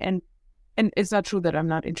walking, and it's not true that I'm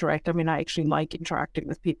not interacting. I mean, I actually like interacting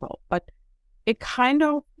with people, but it kind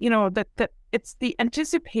of, that it's the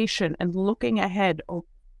anticipation and looking ahead of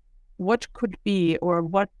what could be, or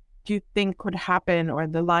what do you think could happen, or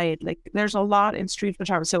the light. Like, there's a lot in street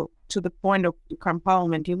photography. So to the point of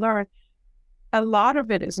component, you learn a lot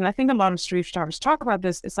of it is, and I think a lot of street photographers talk about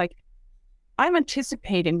this, it's like, I'm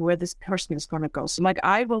anticipating where this person is going to go. So like,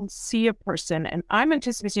 I will see a person and I'm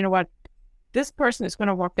anticipating, what, this person is going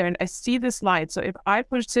to walk there and I see this light. So if I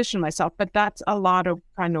position myself, but that's a lot of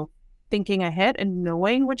kind of thinking ahead and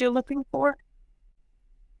knowing what you're looking for.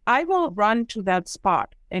 I will run to that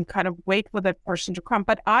spot and kind of wait for that person to come.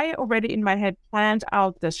 But I already in my head planned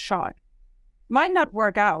out this shot. Might not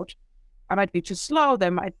work out. I might be too slow. They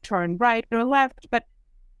might turn right or left. But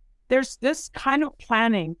there's this kind of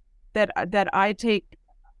planning that I take,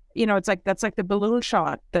 it's like, that's like the balloon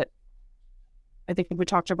shot that I think we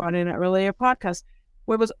talked about in an earlier podcast,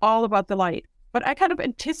 where it was all about the light. But I kind of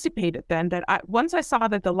anticipated then that once I saw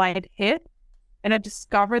that the light hit and I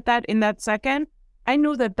discovered that in that second, I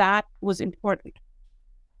knew that was important.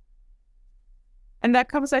 And that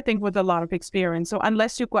comes, I think, with a lot of experience. So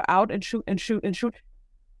unless you go out and shoot,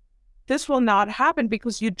 this will not happen,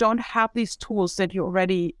 because you don't have these tools that you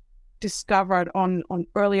already discovered on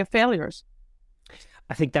earlier failures.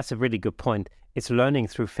 I think that's a really good point. It's learning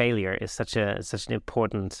through failure is such an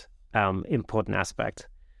important aspect.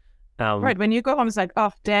 Right. When you go home, it's like,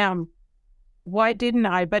 oh, damn, why didn't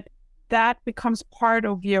I? But that becomes part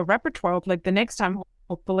of your repertoire of, like, the next time,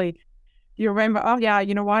 hopefully, you remember, oh, yeah,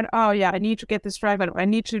 you know what? Oh, yeah, I need to get this fragment.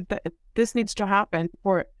 This needs to happen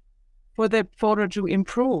for the photo to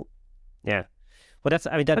improve. Yeah. Well,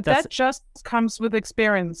 that just comes with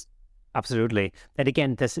experience. Absolutely. And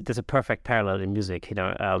again, there's a perfect parallel in music.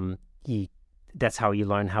 That's how you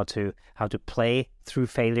learn how to play through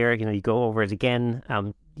failure. You go over it again.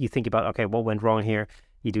 You think about, okay, what went wrong here?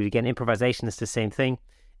 You do it again. Improvisation is the same thing,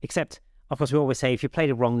 except, of course, we always say, if you play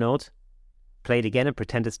the wrong note, play it again and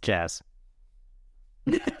pretend it's jazz.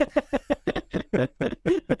 I'm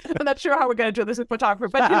not sure how we're going to do this in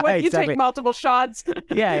photography, but you know what? Exactly. You take multiple shots.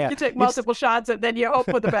 Yeah. You take multiple shots, and then you hope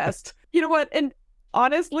for the best. You know what? And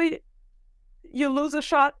honestly, you lose a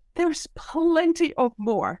shot, there's plenty of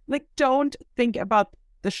more. Like, don't think about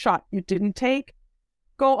the shot you didn't take.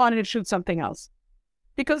 Go on and shoot something else,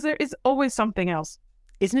 because there is always something else.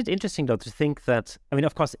 Isn't it interesting, though, to think that, I mean,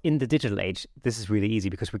 of course, in the digital age, this is really easy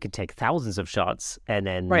because we can take thousands of shots and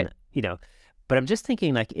then, but I'm just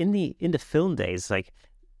thinking, like, in the film days, like,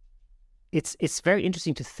 it's very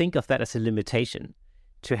interesting to think of that as a limitation,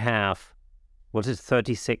 to have,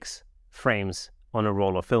 36 frames on a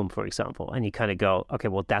roll of film, for example, and you kind of go, okay,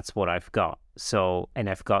 well, that's what I've got. So, and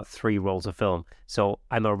I've got 3 rolls of film, so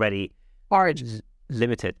I'm already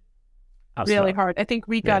limited. Really hard. I think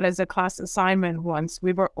we got as a class assignment once,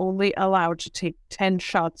 we were only allowed to take 10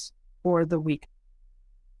 shots for the week.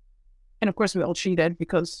 And of course we all cheated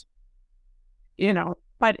because,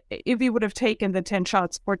 but if we would have taken the 10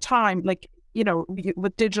 shots for time, like,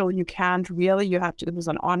 with digital, you can't really, it was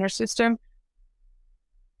an honor system.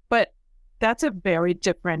 But that's a very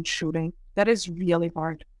different shooting. That is really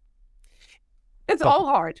hard. It's all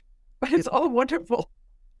hard, but it's all wonderful.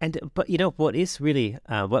 But what is really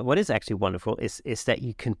what is actually wonderful is that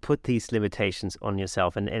you can put these limitations on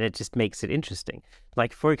yourself, and it just makes it interesting.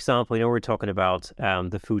 Like, for example, we're talking about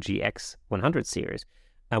the Fuji X100 series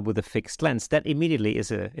with a fixed lens. That immediately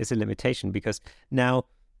is a limitation, because now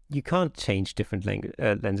you can't change different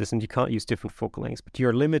lenses and you can't use different focal lengths, but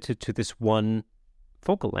you're limited to this one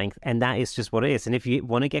focal length, and that is just what it is. And if you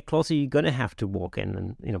want to get closer, you're going to have to walk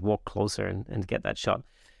in and walk closer and get that shot.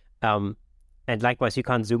 And likewise, you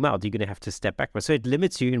can't zoom out. You're going to have to step backwards. So it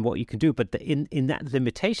limits you in what you can do. But in that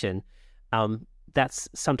limitation, that's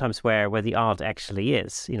sometimes where the art actually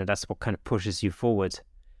is. That's what kind of pushes you forward.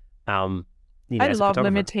 I love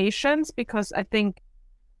limitations, because I think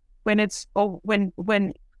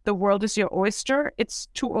when the world is your oyster, it's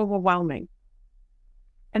too overwhelming.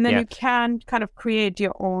 And then you can kind of create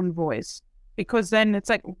your own voice, because then it's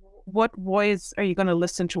like, what voice are you going to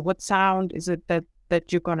listen to? What sound is it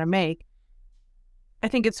that you're going to make? I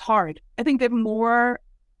think it's hard. I think the more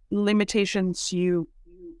limitations you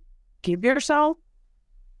give yourself,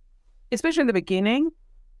 especially in the beginning,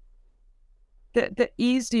 the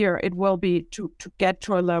easier it will be to get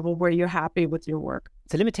to a level where you're happy with your work.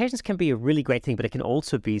 So limitations can be a really great thing, but it can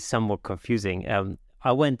also be somewhat confusing.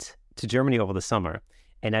 I went to Germany over the summer,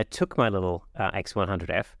 and I took my little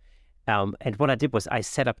X100F, and what I did was I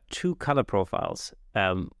set up 2 color profiles,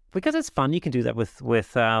 because it's fun. You can do that with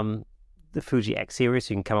the Fuji X series.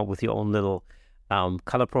 You can come up with your own little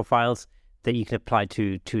color profiles that you can apply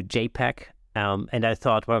to JPEG. And I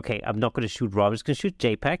thought, well, okay, I'm not going to shoot RAW. I'm just going to shoot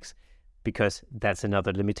JPEGs, because that's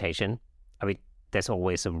another limitation. I mean, there's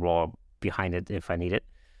always a RAW behind it if I need it.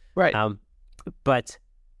 Right. But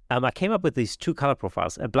I came up with these 2 color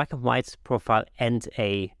profiles, a black and white profile and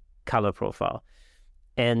a color profile.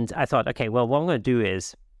 And I thought, okay, well, what I'm going to do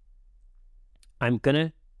is I'm going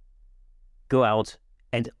to go out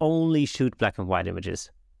and only shoot black and white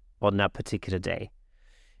images on that particular day.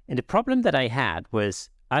 And the problem that I had was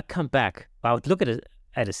I'd come back, I would look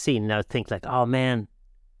at a scene and I would think like, oh man,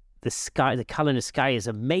 the sky, the color in the sky is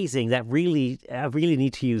amazing. I really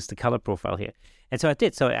need to use the color profile here. And so I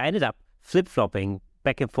did. So I ended up flip-flopping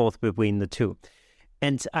back and forth between the 2.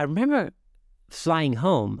 And I remember flying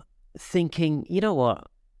home thinking, you know what,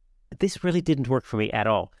 this really didn't work for me at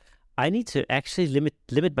all. I need to actually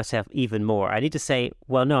limit myself even more. I need to say,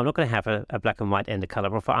 well, no, I'm not going to have a black and white and a color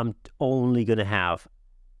profile. I'm only going to have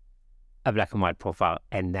a black and white profile,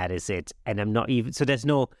 and that is it. And I'm not even, so there's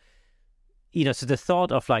no, so the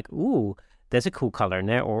thought of like, ooh, there's a cool color in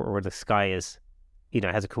there, or the sky is,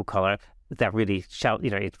 has a cool color, that really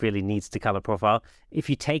it really needs the color profile. If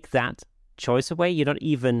you take that choice away, you don't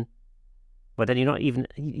even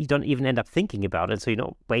end up thinking about it. So you're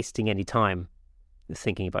not wasting any time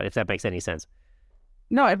thinking about it, if that makes any sense.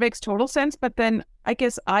 No, it makes total sense. But then I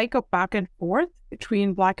guess I go back and forth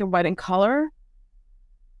between black and white and color.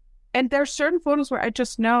 And there are certain photos where I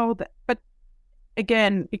just know that, but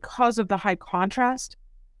again, because of the high contrast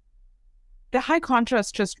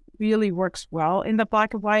just really works well in the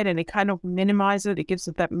black and white, and it kind of minimizes it. It gives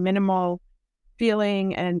it that minimal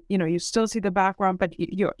feeling, and you still see the background, but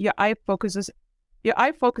your eye focuses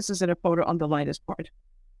in a photo on the lightest part.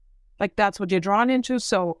 Like that's what you're drawn into.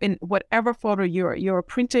 So in whatever photo you're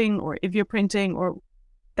printing, or if you're printing, or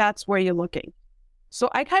that's where you're looking. So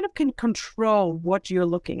I kind of can control what you're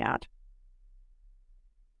looking at.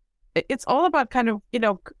 It's all about kind of,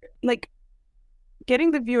 like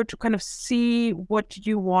getting the viewer to kind of see what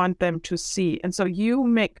you want them to see. And so you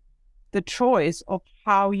make the choice of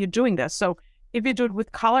how you're doing this. So if you do it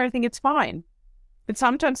with color, I think it's fine. But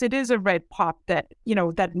sometimes it is a red pop that,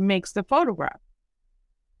 that makes the photograph.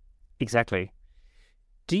 Exactly.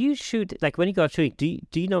 Do you shoot, like when you go out shooting,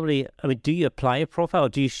 do you normally, do you apply a profile, or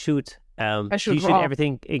do you shoot, I shoot do you shoot raw.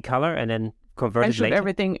 everything in color and then convert it later? I shoot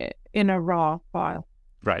everything in a raw file.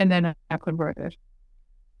 Right. And then I convert it.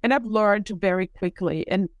 And I've learned to very quickly,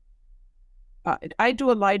 and I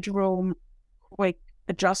do a Lightroom quick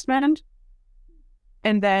adjustment,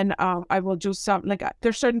 and then I will do some, like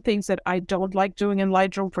there's certain things that I don't like doing in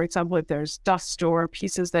Lightroom. For example, if there's dust or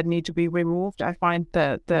pieces that need to be removed, I find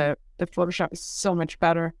the Photoshop is so much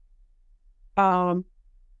better. But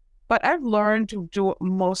I've learned to do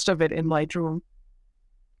most of it in Lightroom.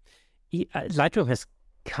 Lightroom has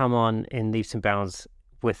come on in leaps and bounds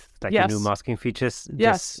with like the new masking features.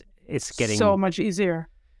 Yes, it's getting so much easier.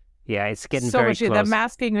 Yeah, it's getting so very much close. The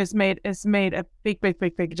masking has made a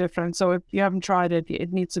big difference. So if you haven't tried it,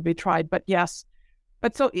 it needs to be tried. But yes,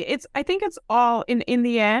 but so I think it's all in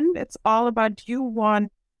the end, it's all about you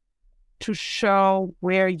want to show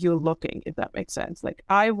where you're looking, if that makes sense. Like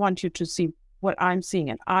I want you to see what I'm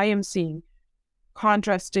seeing, and I am seeing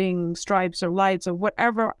contrasting stripes or lights or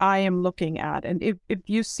whatever I am looking at. And if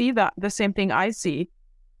you see that the same thing I see,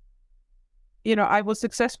 I was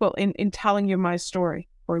successful in telling you my story,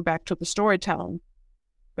 going back to the storytelling.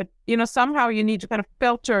 But, somehow you need to kind of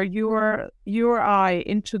filter your eye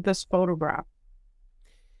into this photograph.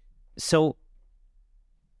 So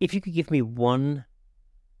if you could give me one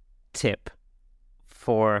tip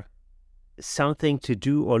for something to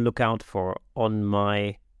do or look out for on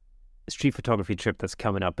my street photography trip that's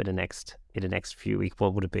coming up in the next few weeks,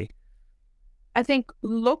 what would it be? I think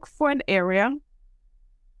look for an area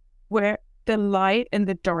where the light and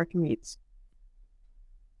the dark meets.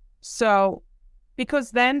 So,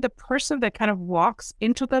 because then the person that kind of walks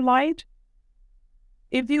into the light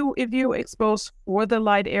if you expose for the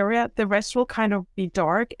light area, the rest will kind of be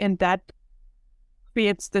dark, and that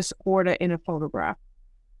creates this order in a photograph.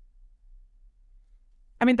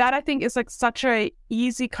 I mean, that I think is like such a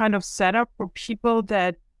easy kind of setup for people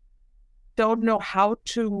that don't know how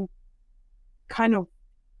to kind of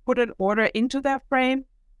put an order into their frame.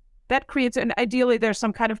 That creates, and ideally there's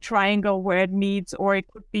some kind of triangle where it meets, or it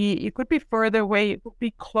could be further away, it could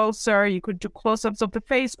be closer, you could do close-ups of the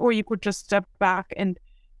face, or you could just step back and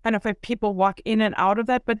kind of have people walk in and out of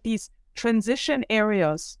that. But these transition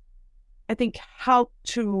areas, I think, help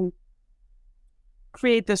to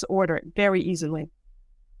create this order very easily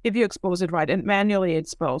if you expose it right and manually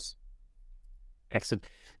expose. Excellent.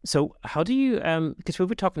 So how do you, because we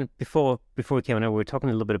were talking before we came on, we were talking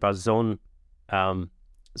a little bit about zone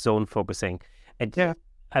focusing. And yeah,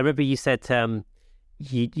 I remember you said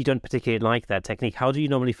you don't particularly like that technique. How do you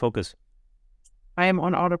normally focus? I am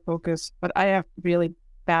on autofocus, but I have really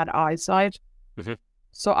bad eyesight. Mm-hmm.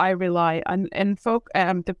 So I rely on,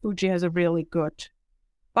 the Fuji has a really good,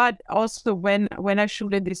 but also when I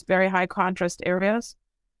shoot in these very high contrast areas,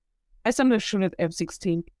 I sometimes shoot at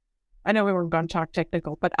f/16. I know we were going to talk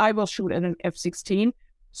technical, but I will shoot at an f/16.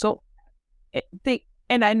 So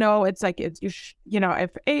and I know it's like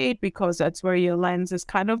f8 because that's where your lens is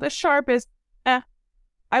kind of the sharpest. I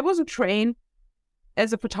wasn't trained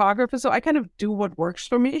as a photographer, so I kind of do what works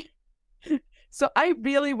for me. So I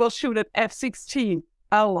really will shoot at f/16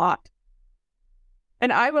 a lot.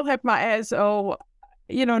 And I will have my ISO,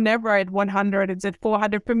 never at 100, it's at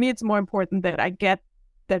 400. For me, it's more important that I get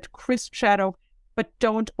that crisp shadow, but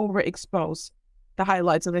don't overexpose the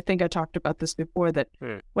highlights. And I think I talked about this before, that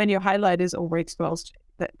when your highlight is overexposed,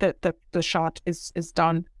 the shot is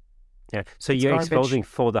done. Yeah. So you're exposing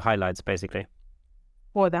for the highlights, basically.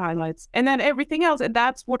 For the highlights. And then everything else. And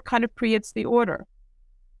that's what kind of creates the order.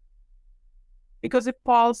 Because it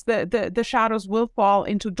falls, the shadows will fall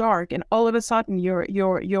into dark, and all of a sudden your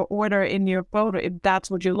order in your photo, if that's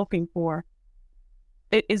what you're looking for,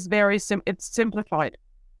 it is it's simplified.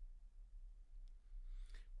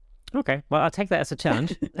 Okay, well, I'll take that as a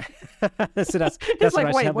challenge. So that's it's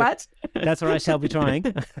like, wait, what? That's what I shall be trying.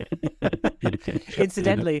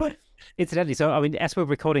 Incidentally, so I mean, as we're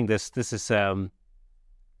recording this is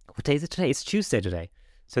what day is it today? It's Tuesday today.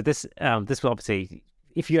 So this will obviously,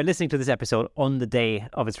 if you're listening to this episode on the day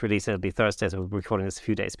of its release, it'll be Thursday. So we're recording this a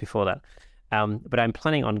few days before that. But I'm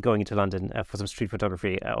planning on going to London for some street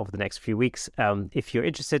photography over the next few weeks. If you're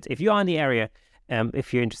interested, if you are in the area.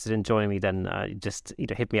 If you're interested in joining me, then just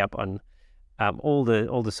either hit me up on all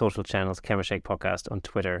the social channels, Camera Shake Podcast on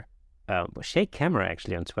Twitter, Shake Camera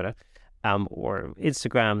actually on Twitter, or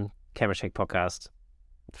Instagram, Camera Shake Podcast,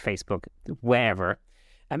 Facebook, wherever.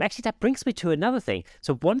 Actually, that brings me to another thing.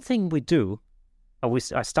 So one thing we do,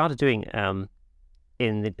 I started doing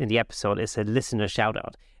in the episode, is a listener shout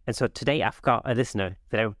out. And so today I've got a listener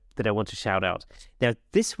that I want to shout out. Now,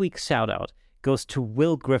 this week's shout out goes to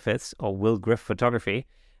Will Griffiths, or Will Griff Photography,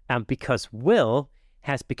 because Will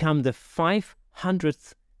has become the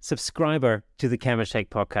 500th subscriber to the Camera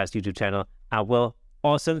Shake Podcast YouTube channel. Will,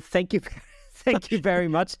 awesome. Thank you very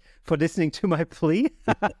much for listening to my plea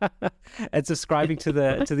and subscribing to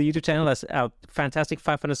the YouTube channel. That's fantastic,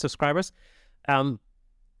 500 subscribers. And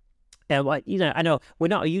I know we're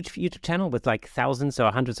not a YouTube channel with like thousands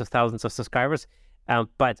or hundreds of thousands of subscribers,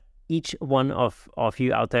 but each one of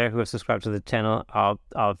you out there who have subscribed to the channel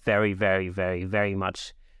are very, very, very, very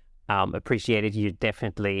much appreciated. You're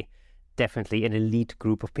definitely an elite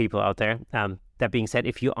group of people out there. That being said,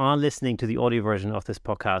 if you are listening to the audio version of this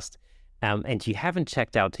podcast and you haven't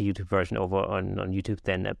checked out the YouTube version over on YouTube,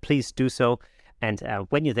 then please do so. And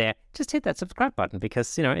when you're there, just hit that subscribe button,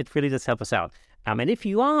 because it really does help us out. And if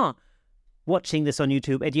you are watching this on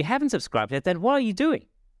YouTube and you haven't subscribed yet, then what are you doing?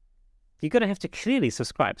 You're going to have to clearly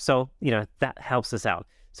subscribe. So, that helps us out.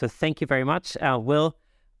 So thank you very much. Will,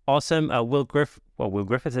 awesome. Will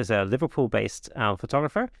Griffiths is a Liverpool-based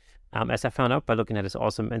photographer, as I found out by looking at his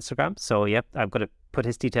awesome Instagram. So, yep, I've got to put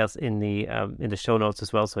his details in the show notes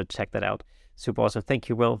as well. So check that out. Super awesome. Thank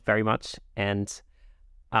you, Will, very much. And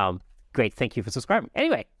great. Thank you for subscribing.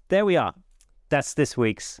 Anyway, there we are. That's this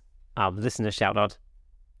week's listener shout out.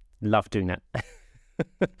 Love doing that.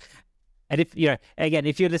 And if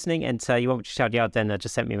you're listening and you want me to shout you out, then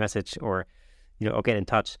just send me a message or get in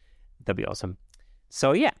touch. That'd be awesome.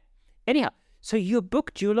 So yeah. Anyhow, so your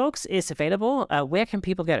book Duologues is available. Where can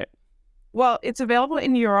people get it? Well, it's available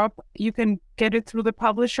in Europe. You can get it through the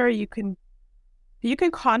publisher. You can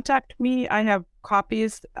contact me. I have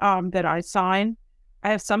copies that I sign. I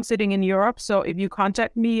have some sitting in Europe. So if you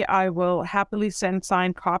contact me, I will happily send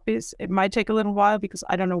signed copies. It might take a little while because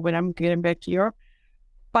I don't know when I'm getting back to Europe.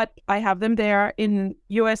 but I have them there. In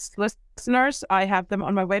US listeners, I have them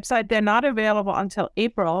on my website. They're not available until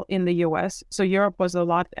April in the US. So Europe was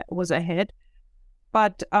ahead.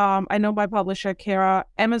 But I know my publisher, Kara,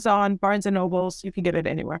 Amazon, Barnes and Nobles, you can get it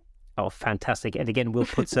anywhere. Oh, fantastic. And again, we'll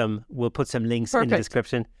put some links in the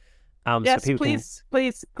description. Yes, so please.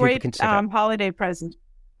 Great holiday present.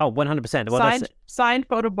 Oh, 100%. Well, signed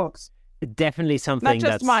photo books. Definitely something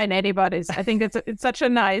not just mine, anybody's. I think it's such a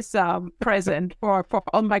nice present for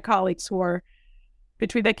all my colleagues who are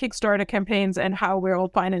between the Kickstarter campaigns and how we're all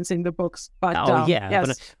financing the books. But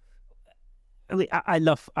yes. But, I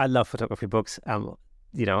love photography books.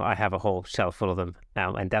 I have a whole shelf full of them,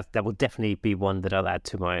 and that will definitely be one that I'll add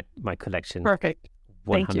to my collection. Perfect.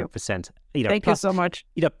 100%. Thank you so much.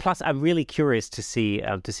 Plus, I'm really curious to see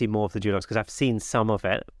more of the duologues because I've seen some of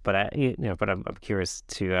it, but I'm curious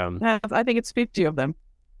to. I think it's 50 of them.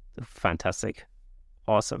 Fantastic,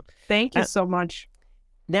 awesome. Thank you so much.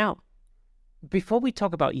 Now, before we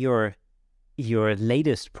talk about your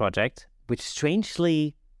latest project, which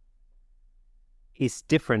strangely is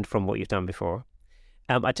different from what you've done before,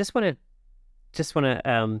 I just want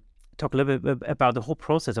to talk a little bit about the whole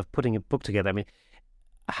process of putting a book together. I mean,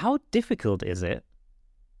 how difficult is it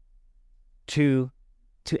to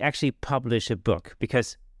actually publish a book?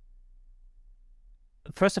 Because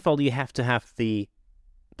first of all, you have to have the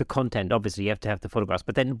content. Obviously, you have to have the photographs.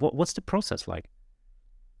 But then, what's the process like?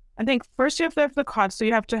 I think first you have to have the content. So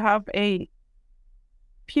you have to have a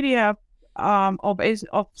PDF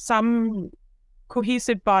of some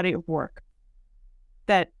cohesive body of work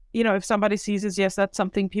that, if somebody sees this, yes, that's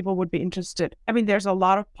something people would be interested. I mean, there's a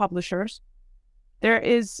lot of publishers.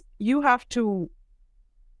 You have to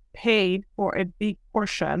pay for a big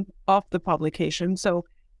portion of the publication. So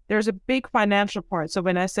there's a big financial part. So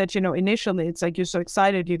when I said, initially it's like you're so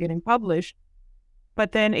excited you're getting published,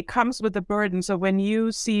 but then it comes with a burden. So when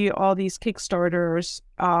you see all these Kickstarters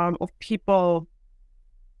of people,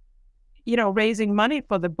 raising money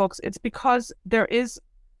for the books, it's because there is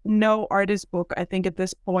no artist book, I think, at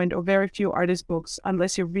this point, or very few artist books,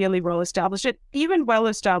 unless you're really well established. Even well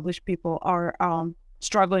established people are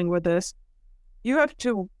struggling with this. You have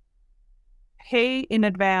to pay in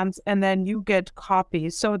advance, and then you get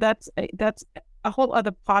copies. So that's a whole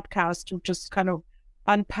other podcast to just kind of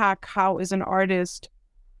unpack how, as an artist,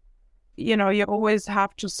 you always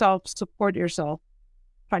have to self-support yourself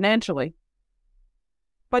financially.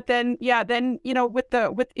 But then,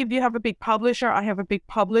 if you have a big publisher, I have a big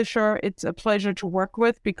publisher, it's a pleasure to work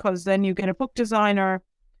with, because then you get a book designer,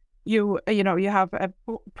 you have a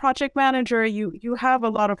project manager, you have a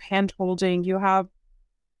lot of hand-holding, you have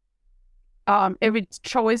every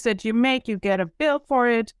choice that you make, you get a bill for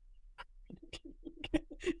it.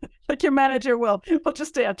 Like your manager will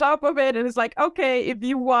just stay on top of it, and it's like, okay, if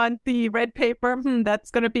you want the red paper, that's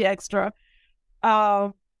going to be extra.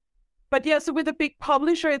 But yeah, so with a big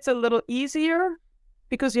publisher, it's a little easier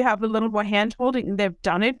because you have a little more hand-holding, and they've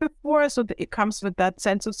done it before, so it comes with that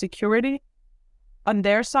sense of security on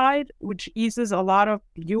their side, which eases a lot of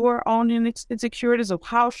your own insecurities of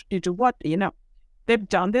how should you do what, They've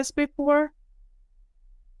done this before,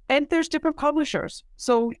 and there's different publishers.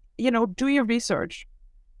 So, do your research.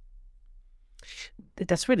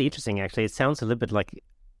 That's really interesting, actually. It sounds a little bit like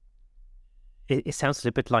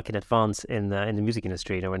an advance in the music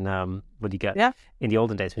industry, when you got in the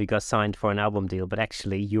olden days when you got signed for an album deal, but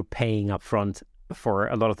actually you're paying up front for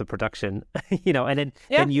a lot of the production, and then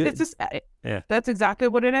that's exactly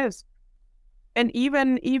what it is. And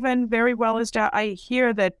even very well established, I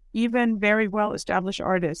hear that even very well established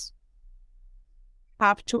artists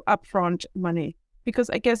have to upfront money, because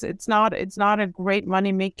I guess it's not a great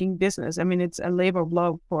money making business. I mean, it's a labor of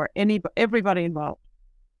love for everybody involved.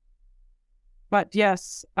 But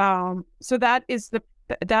yes, so that's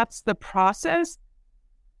the process.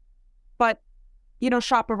 But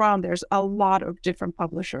shop around. There's a lot of different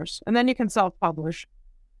publishers, and then you can self-publish.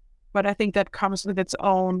 But I think that comes with its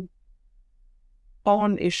own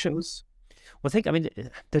issues. Well,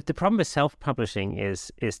 the problem with self-publishing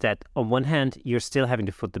is that on one hand you're still having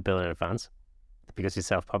to foot the bill in advance because you're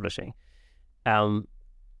self-publishing.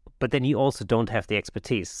 But then you also don't have the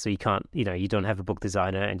expertise, so you can't, you don't have a book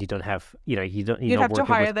designer, and you don't have, you have to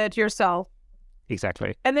hire that yourself.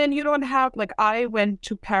 Exactly. And then you don't have, I went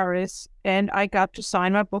to Paris and I got to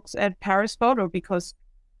sign my books at Paris Photo because,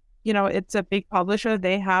 it's a big publisher.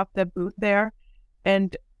 They have the booth there,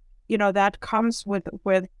 and that comes with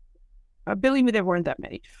believe me, there weren't that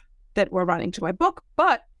many that were running to my book,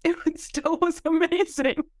 but it still was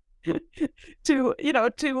amazing to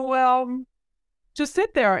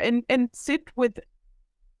sit there and sit with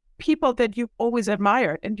people that you've always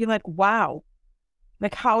admired and be like, wow,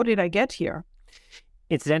 Like, how did I get here?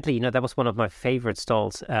 Incidentally, that was one of my favorite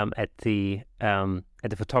stalls at the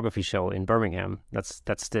photography show in Birmingham. That's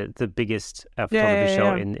the biggest photography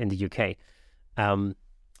show in the UK, and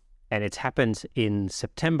it happened in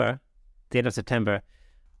September, the end of September.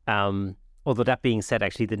 Although that being said,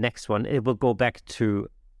 actually the next one, it will go back to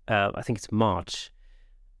I think it's March,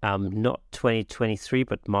 not 2023,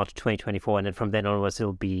 but March 2024, and then from then onwards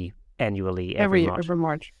it'll be annually every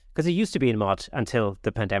March. Because it used to be in March until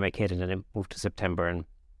the pandemic hit, and then it moved to September and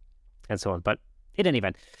so on. But in any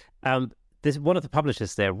event, this one of the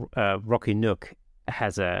publishers there, Rocky Nook,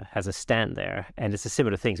 has a stand there, and it's a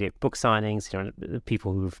similar thing. So you have book signings. The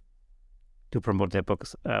people who promote their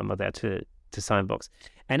books are there to sign books,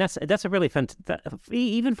 and that's a really fun.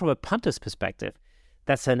 Even from a punter's perspective,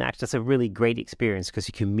 that's a really great experience because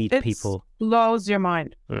you can meet people. Blows your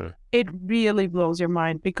mind. It really blows your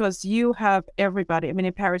mind because you have everybody. I mean,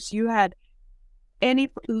 in Paris, you had any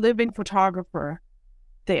living photographer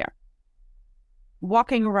there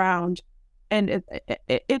walking around, and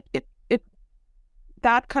it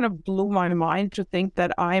that kind of blew my mind to think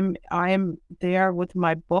that I'm there with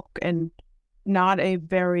my book and not a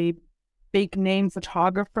very big name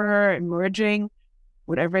photographer emerging,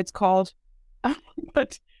 whatever it's called.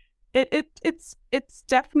 But it's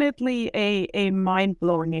definitely a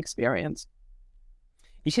mind-blowing experience.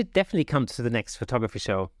 You should definitely come to the next photography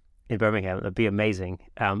show in Birmingham. It'd be amazing.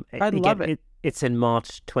 I'd love it. It's in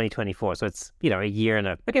March 2024, so it's a year and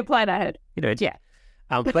a. Okay, plan ahead. Yeah.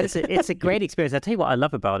 But it's a great experience. I'll tell you what I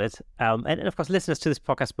love about it. And of course, listeners to this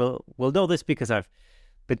podcast will know this because I've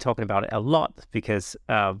been talking about it a lot because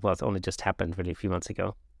it's only just happened really a few months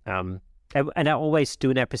ago. And I always do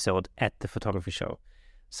an episode at the photography show.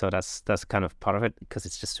 So that's kind of part of it because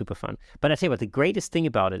it's just super fun. But I tell you what, the greatest thing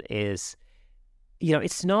about it is,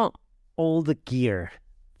 it's not all the gear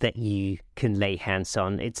that you can lay hands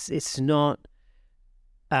on. It's not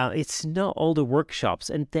all the workshops,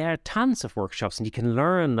 and there are tons of workshops, and you can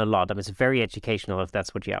learn a lot. I mean, it's very educational if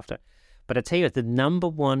that's what you're after. But I tell you, the number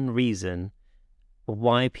one reason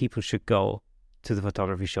why people should go to the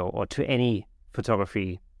photography show or to any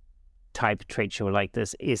photography type trade show like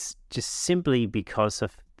this is just simply because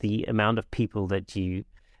of the amount of people that you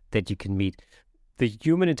can meet. The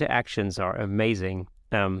human interactions are amazing.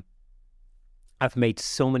 I've made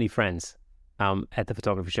so many friends at the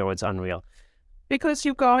photography show. It's unreal. Because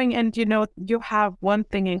you're going and, you have one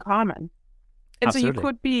thing in common. And Absolutely. So you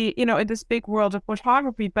could be, in this big world of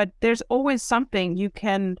photography, but there's always something you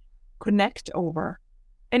can connect over.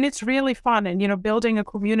 And it's really fun. And, building a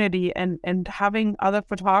community and having other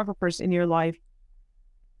photographers in your life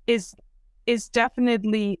is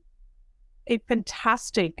definitely a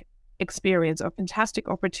fantastic experience, a fantastic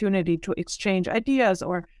opportunity to exchange ideas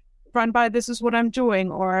or run by, this is what I'm doing,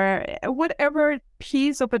 or whatever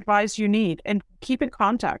piece of advice you need, and keep in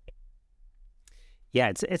contact.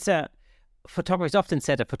 Yeah, it's a photography. It's often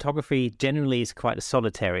said that photography generally is quite a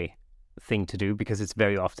solitary thing to do because it's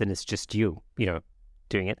just you,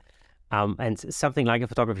 doing it. And something like a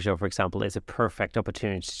photography show, for example, is a perfect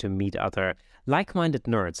opportunity to meet other like-minded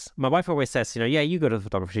nerds. My wife always says, you go to the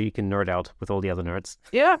photography show, you can nerd out with all the other nerds.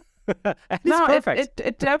 Yeah. It's perfect.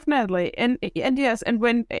 It definitely. And yes,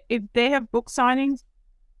 and if they have book signings,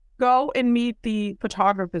 go and meet the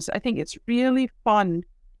photographers. I think it's really fun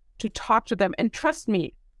to talk to them. And trust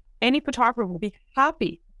me, any photographer will be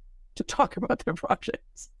happy to talk about their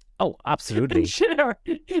projects. Oh, absolutely.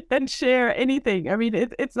 And share anything. I mean,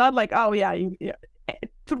 it's not like,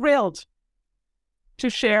 thrilled to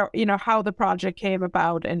share, how the project came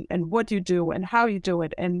about and what you do and how you do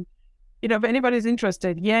it. And, if anybody's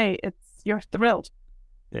interested, yay, you're thrilled.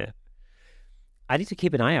 Yeah. I need to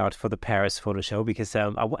keep an eye out for the Paris photo show because,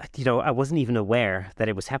 I wasn't even aware that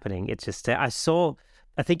it was happening. It's just, I saw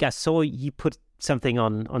you put something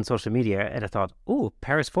on social media and I thought, oh,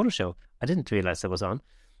 Paris photo show. I didn't realize it was on.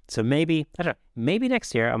 So maybe, I don't know, maybe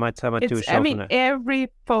next year I might do a show. Every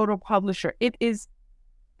photo publisher, it is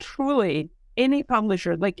truly any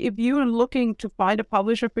publisher. Like if you're looking to find a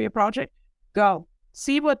publisher for your project, go.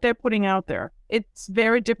 See what they're putting out there. It's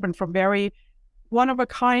very different from very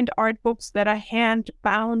one-of-a-kind art books that are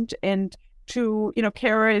hand-bound and to,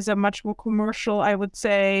 Kara is a much more commercial, I would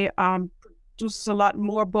say, produces a lot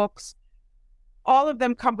more books. All of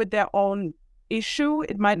them come with their own issue.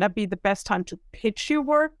 It might not be the best time to pitch your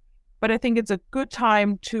work, but I think it's a good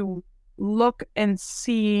time to look and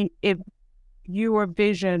see if your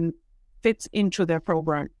vision fits into their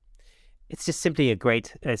program. It's just simply a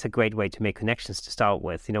great way to make connections to start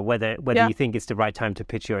with, whether you think it's the right time to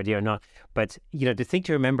pitch your idea or not. But, the thing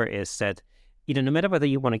to remember is that no matter whether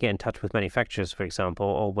you want to get in touch with manufacturers, for example,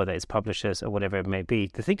 or whether it's publishers or whatever it may be,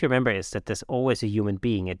 the thing to remember is that there's always a human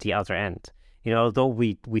being at the other end. Although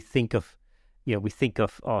we think of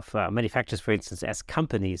manufacturers, for instance, as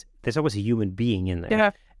companies, there's always a human being in there.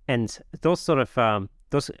 Yeah. And those sort of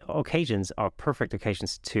those occasions are perfect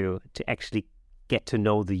occasions to actually get to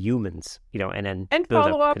know the humans, and then build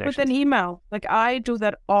follow up with connections. an email. Like I do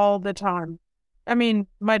that all the time. I mean,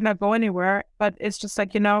 might not go anywhere, but it's just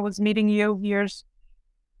like, I was meeting you. Here's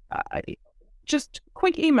just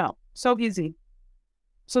quick email. So easy.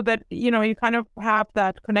 So that, you kind of have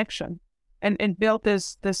that connection and build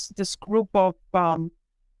this group of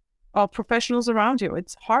professionals around you.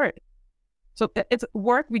 It's hard. So it's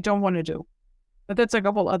work we don't want to do. But that's like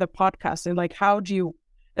a whole other podcast. And like, how do you,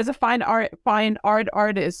 as a fine art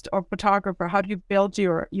artist or photographer, how do you build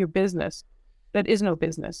your business? That is no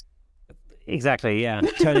business. Exactly, yeah.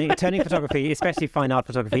 Turning photography, especially fine art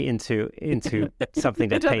photography, into something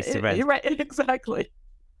that pays the rent. You're right, exactly.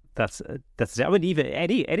 That's. I mean, even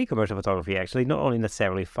any commercial photography, actually, not only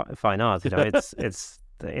necessarily fine art.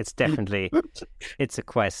 It's definitely it's a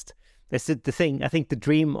quest. It's the thing. I think the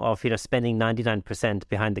dream of spending 99%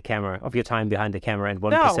 behind the camera of your time behind the camera and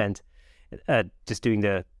 1% just doing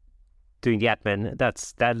the admin.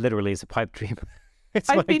 That literally is a pipe dream.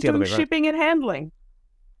 I'd be doing shipping and handling.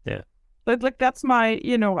 Yeah. Like that's my,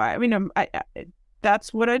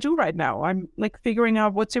 that's what I do right now. I'm like figuring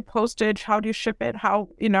out what's your postage, how do you ship it,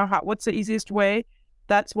 what's the easiest way.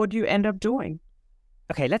 That's what you end up doing.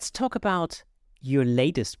 Okay, let's talk about your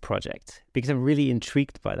latest project because I'm really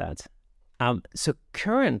intrigued by that. So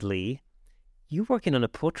currently, you're working on a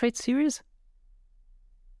portrait series?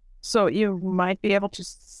 So you might be able to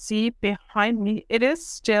see behind me, it is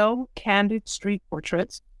still candid street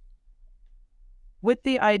portraits. With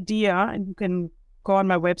the idea, and you can go on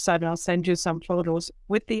my website and I'll send you some photos,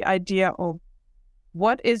 with the idea of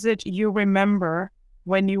what is it you remember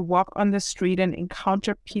when you walk on the street and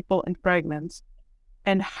encounter people in fragments,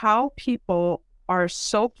 and how people are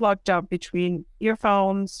so plugged up between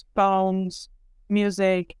earphones, phones,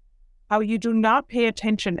 music, how you do not pay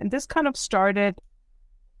attention. And this kind of started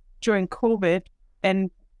during COVID,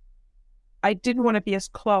 and I didn't want to be as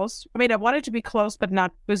close. I mean, I wanted to be close, but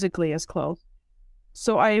not physically as close.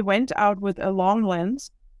 So I went out with a long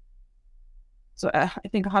lens. So I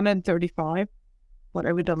think 135,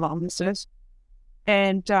 whatever the longest is.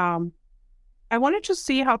 And I wanted to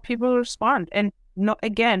see how people respond. And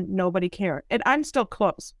nobody cared. And I'm still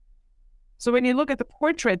close. So when you look at the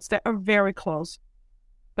portraits, they are very close.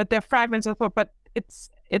 But they're fragments of but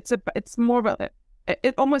it's more about it.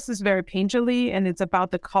 It almost is very painterly, and it's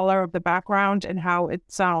about the color of the background and how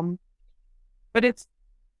it's but it's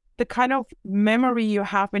the kind of memory you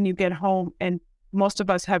have when you get home, and most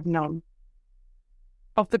of us have none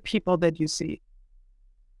of the people that you see.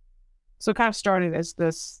 So it kind of started as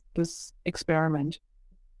this experiment.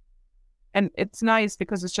 And it's nice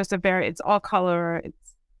because it's just it's all color.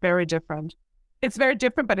 It's very different. It's very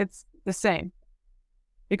different, but it's the same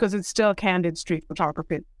because it's still candid street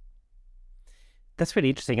photography. That's really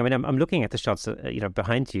interesting. I mean, I'm looking at the shots,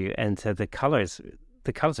 behind you, and the colors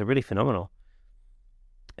are really phenomenal.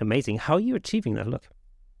 Amazing. How are you achieving that look?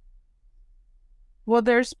 Well,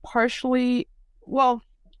 there's partially,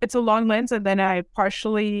 it's a long lens, and then I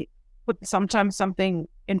partially put sometimes something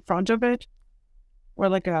in front of it, or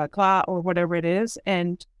like a glass or whatever it is,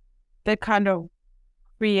 and that kind of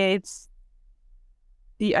creates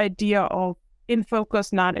the idea of in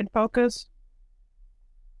focus, not in focus.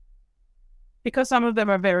 Because some of them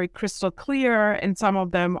are very crystal clear, and some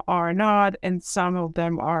of them are not, and some of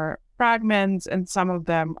them are fragments, and some of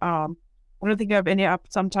them, I don't think I have any up.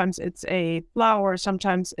 Sometimes it's a flower,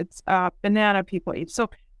 sometimes it's a banana people eat. So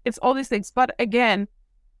it's all these things. But again,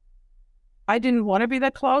 I didn't want to be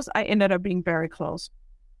that close. I ended up being very close.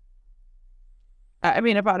 I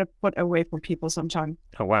mean, about a foot away from people sometimes.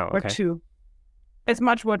 Oh, wow. Okay. Or two. As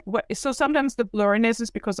much so sometimes the blurriness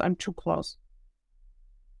is because I'm too close.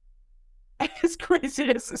 As crazy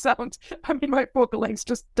as it sounds, I mean, my focal length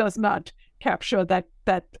just does not capture that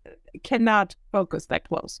cannot focus that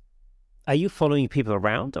close. Are you following people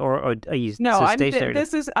around, or are you? No,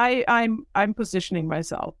 I'm I'm positioning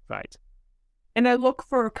myself, right, and I look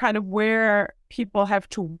for kind of where people have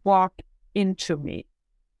to walk into me.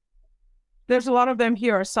 There's a lot of them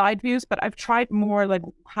here are side views, but I've tried more like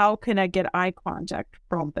how can I get eye contact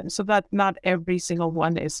from them, so that not every single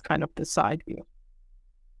one is kind of the side view.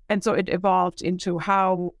 And so it evolved into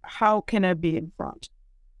how can I be in front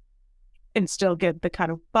and still get the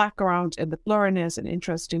kind of background and the blurriness and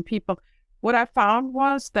interesting people. What I found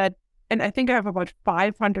was that, and I think I have about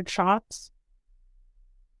 500 shots,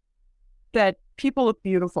 that people look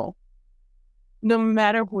beautiful, no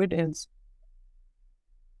matter who it is.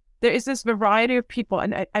 There is this variety of people,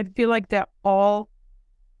 and I feel like they're all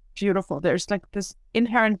beautiful. There's like this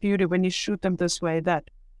inherent beauty when you shoot them this way that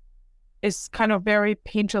is kind of very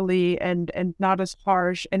painterly and not as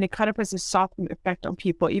harsh, and it kind of has a softening effect on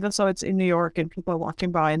people, even so it's in New York and people are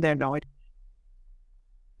walking by and they're annoyed.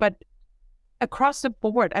 But across the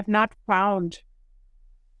board, I've not found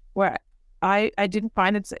where I didn't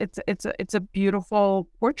find it's a beautiful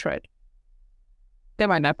portrait. They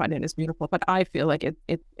might not find it as beautiful, but I feel like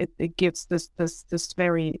it gives this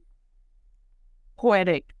very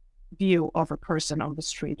poetic view of a person on the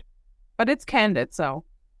street. But it's candid, so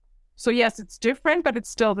yes, it's different, but it's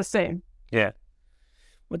still the same. Yeah.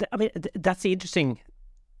 Well, I mean, that's the interesting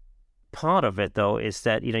part of it, though, is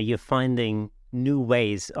that, you know, you're finding new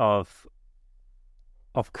ways of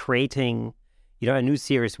creating, you know, a new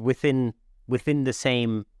series within the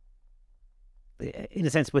same, in a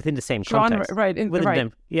sense, within the same context. Genre, right?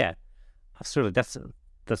 Right. Yeah, absolutely. That's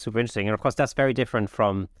super interesting, and of course, that's very different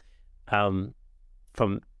from a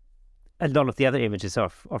lot of the other images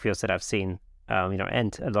of yours that I've seen. You know,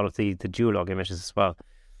 and a lot of the duologue images as well.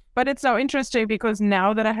 But it's so interesting because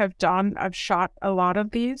now that I've shot a lot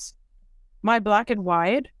of these, my black and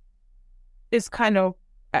white is kind of,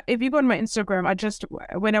 if you go on my Instagram,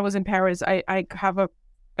 when I was in Paris, I have a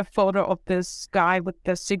photo of this guy with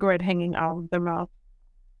the cigarette hanging out of their mouth.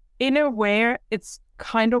 In a way, it's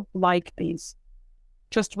kind of like these,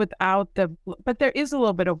 just without but there is a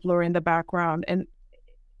little bit of blur in the background, and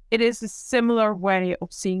it is a similar way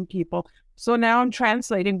of seeing people. So now I'm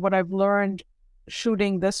translating what I've learned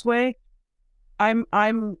shooting this way. I'm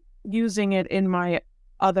using it in my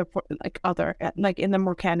other in the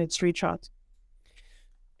more candid street shots.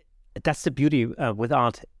 That's the beauty with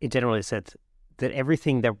art in general, is that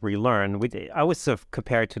everything that we learn, I always sort of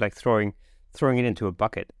compare it to like throwing it into a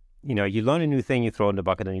bucket. You know, you learn a new thing, you throw it in the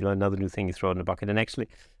bucket, and you learn another new thing, you throw it in the bucket. And actually,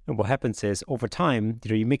 what happens is over time, you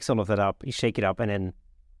know, you mix all of that up, you shake it up, and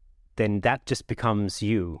then that just becomes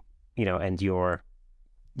you. You know, and your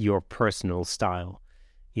personal style,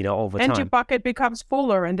 you know, over time. And your bucket becomes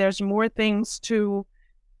fuller, and there's more things to,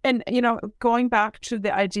 and, you know, going back to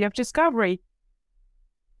the idea of discovery,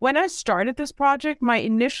 when I started this project, my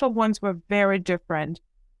initial ones were very different.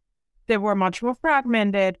 They were much more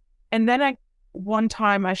fragmented. And then one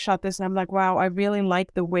time I shot this and I'm like, wow, I really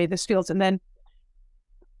like the way this feels. And then,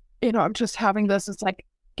 you know, I'm just having this, it's like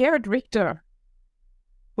Gerhard Richter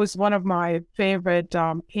was one of my favorite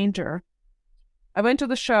painter. I went to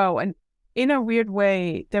the show, and in a weird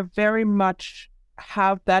way, they very much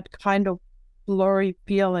have that kind of blurry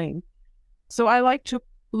feeling. So I like to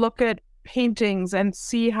look at paintings and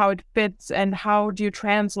see how it fits and how do you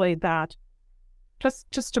translate that,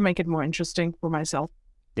 just to make it more interesting for myself.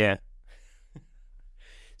 Yeah.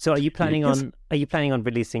 So are you planning on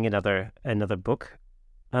releasing another book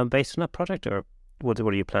based on that project, or what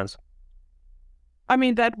are your plans? I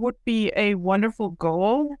mean, that would be a wonderful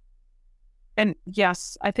goal. And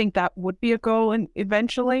yes, I think that would be a goal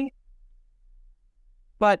eventually.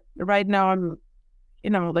 But right now I'm, you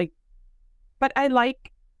know, like, but I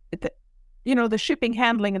like, the shipping,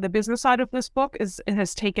 handling, and the business side of this book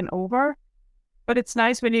has taken over. But it's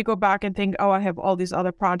nice when you go back and think, oh, I have all these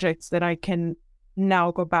other projects that I can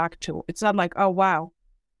now go back to. It's not like, oh, wow,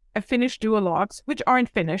 I finished duologues, which aren't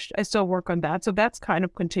finished. I still work on that. So that's kind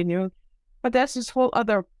of continuing. But there's this whole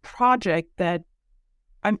other project that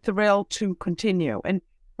I'm thrilled to continue. And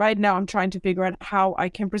right now I'm trying to figure out how I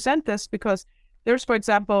can present this, because there's, for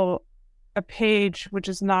example, a page, which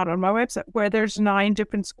is not on my website, where there's 9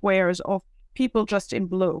 different squares of people just in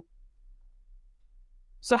blue.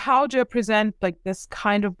 So how do I present like this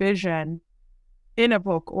kind of vision in a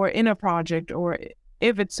book or in a project, or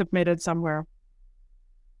if it's submitted somewhere?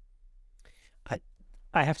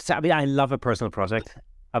 I have to say, I mean, I love a personal project.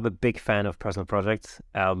 I'm a big fan of personal projects.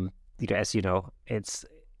 As you know, it's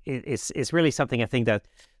really something I think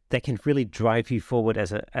that can really drive you forward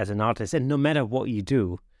as an artist. And no matter what you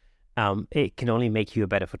do, it can only make you a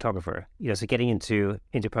better photographer. You know, so getting into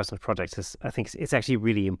personal projects I think it's actually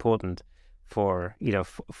really important for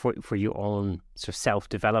your own sort of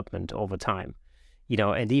self-development over time. You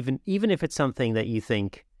know, and even if it's something that you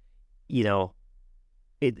think, you know,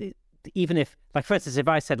 even if, like, for instance, if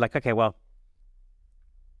I said, like, okay, well,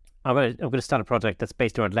 I'm gonna start a project that's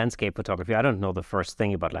based around landscape photography. I don't know the first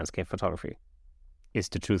thing about landscape photography. Is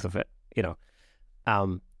the truth of it, you know.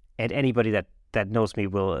 And anybody that knows me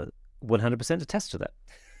will 100% attest to that.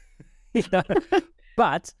 You know?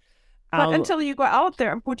 But until you go out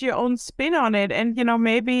there and put your own spin on it, and, you know,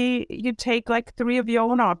 maybe you take like 3 of your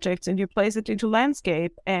own objects and you place it into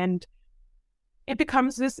landscape, and it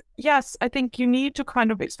becomes this, yes, I think you need to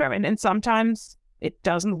kind of experiment. And sometimes it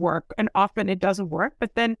doesn't work, and often it doesn't work.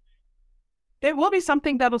 But then there will be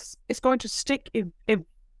something that is going to stick if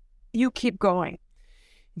you keep going.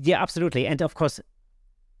 Yeah, absolutely. And of course,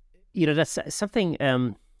 that's something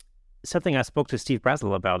I spoke to Steve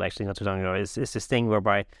Brazill about actually not too long ago, is this thing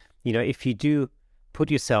whereby, if you do put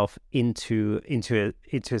yourself into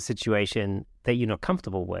a situation that you're not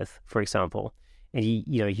comfortable with, for example, and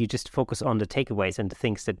you just focus on the takeaways and the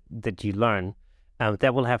things that you learn,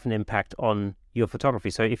 that will have an impact on your photography.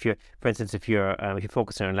 So if you're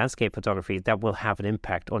focusing on landscape photography, that will have an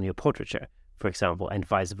impact on your portraiture, for example, and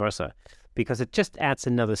vice versa, because it just adds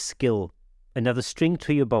another skill, another string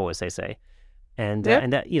to your bow, as they say. And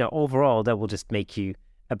that, overall, that will just make you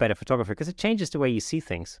a better photographer, because it changes the way you see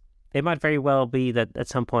things. It might very well be that at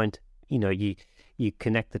some point, you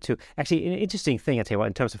connect the two. Actually, an interesting thing, I tell you what,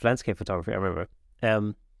 in terms of landscape photography, I remember.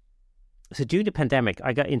 So during the pandemic,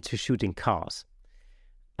 I got into shooting cars,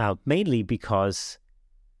 mainly because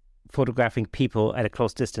photographing people at a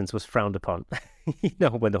close distance was frowned upon,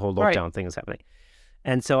 when the whole lockdown thing was happening.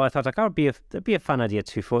 And so I thought, like, that'd be a fun idea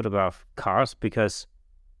to photograph cars, because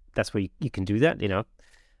that's where you can do that,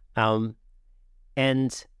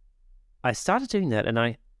 and I started doing that, and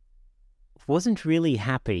I wasn't really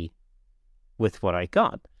happy with what I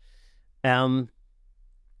got. And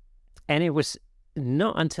it was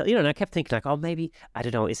not until, and I kept thinking, like, oh, maybe, I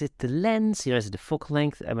don't know, is it the lens? Is it the focal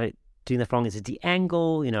length? Am I doing that wrong? Is it the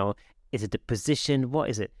angle? Is it the position? What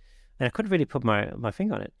is it? And I couldn't really put my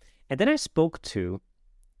finger on it. And then I spoke to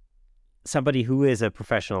somebody who is a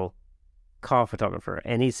professional car photographer,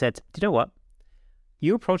 and he said, you know what?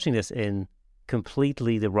 You're approaching this in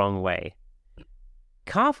completely the wrong way.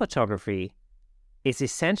 Car photography is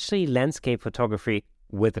essentially landscape photography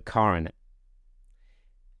with a car in it.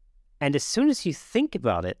 And as soon as you think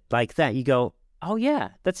about it like that, you go, oh yeah,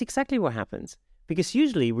 that's exactly what happens. Because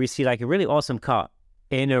usually we see like a really awesome car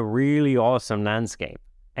in a really awesome landscape.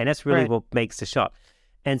 And that's really what makes the shot.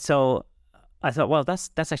 And so I thought, well,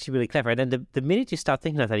 that's actually really clever. And then the minute you start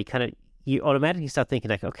thinking like that, you automatically start thinking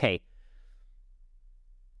like, okay,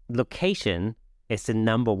 location is the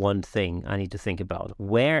number one thing I need to think about.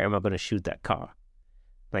 Where am I going to shoot that car?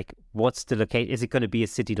 Like, what's the location? Is it going to be a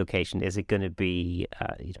city location? Is it going to be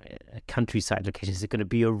a countryside location? Is it going to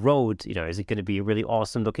be a road? Is it going to be a really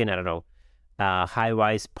awesome looking, I don't know,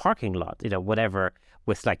 high-rise parking lot, whatever,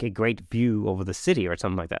 with like a great view over the city or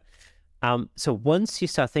something like that. So once you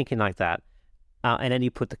start thinking like that, and then you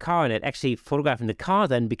put the car in it, actually photographing the car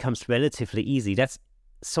then becomes relatively easy. That's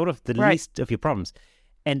sort of the least of your problems.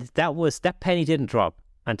 And that penny didn't drop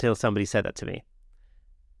until somebody said that to me.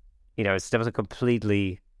 That was a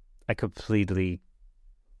completely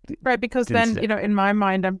right, because then in my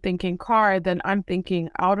mind I'm thinking car, then I'm thinking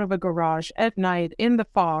out of a garage at night in the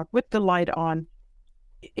fog with the light on.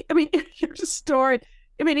 I mean, you're just stored.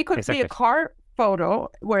 I mean, it could be a car photo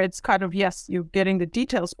where it's kind of, yes, you're getting the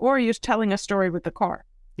details, or you're telling a story with the car.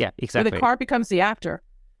 Yeah, exactly. Where the car becomes the actor.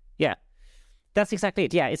 Yeah, that's exactly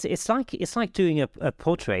it. Yeah, it's like doing a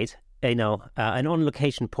portrait, an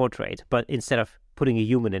on-location portrait, but instead of putting a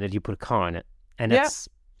human in it, you put a car in it, and that's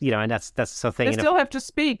and that's the thing. It still have to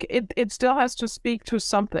speak. It still has to speak to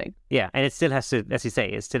something. Yeah, and it still has to, as you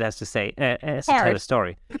say, tell a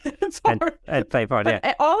story. It's hard and play a part. But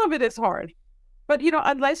yeah, all of it is hard. But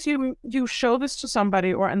unless you show this to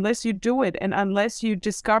somebody, or unless you do it, and unless you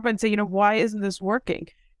discover and say, why isn't this working?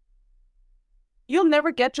 You'll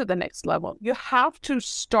never get to the next level. You have to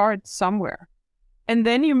start somewhere, and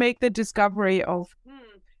then you make the discovery of,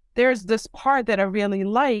 there's this part that I really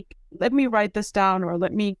like. Let me write this down, or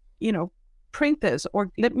let me, print this,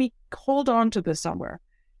 or let me hold on to this somewhere.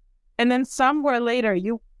 And then somewhere later,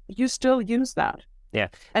 you still use that. Yeah.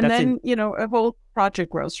 And then, a whole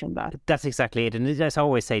project grows from that. That's exactly it. And as I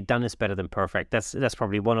always say, done is better than perfect. That's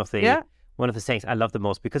probably one of the sayings I love the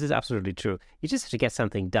most, because it's absolutely true. You just have to get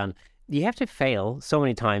something done. You have to fail so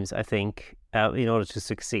many times, I think, in order to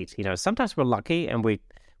succeed. Sometimes we're lucky and we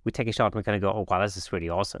take a shot and we kind of go, oh, wow, this is really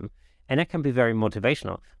awesome. And that can be very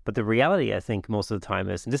motivational. But the reality, I think, most of the time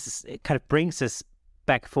is, and it kind of brings us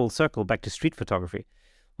back full circle, back to street photography.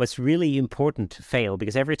 What's really important to fail,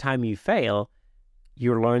 because every time you fail,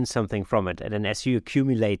 you learn something from it. And then as you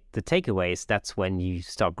accumulate the takeaways, that's when you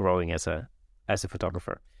start growing as a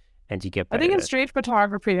photographer, and you get better. I think in street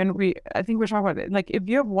photography, and I think we're talking about it, like if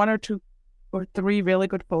you have 1 or 2 or 3 really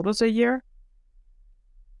good photos a year,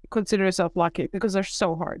 consider yourself lucky, because they're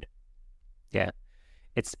so hard. Yeah,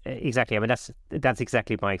 it's exactly. I mean, that's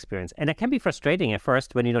exactly my experience, and it can be frustrating at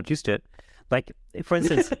first when you're not used to it. Like, for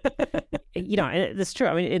instance, it's true.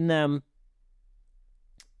 I mean,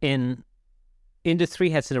 in in the Three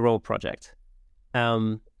Heads in a Row project,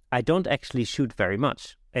 I don't actually shoot very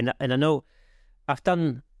much, and I know I've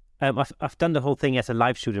done the whole thing as a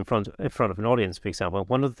live shoot in front of an audience, for example.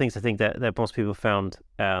 One of the things I think that most people found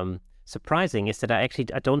surprising is that I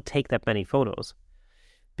don't take that many photos,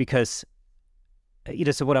 because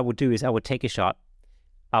so what I would do is I would take a shot,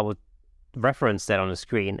 I would reference that on the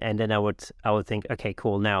screen, and then I would think, okay,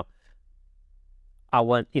 cool, now I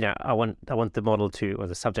want the model or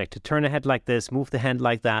the subject to turn the head like this, move the hand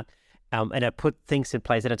like that, and I put things in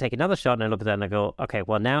place, and I take another shot and I look at that and I go, okay,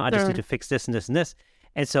 well, now I just need to fix this and this and this.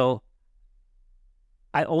 And so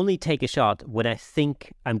I only take a shot when I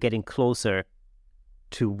think I'm getting closer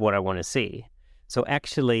to what I want to see. So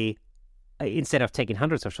actually, instead of taking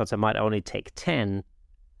hundreds of shots, I might only take 10,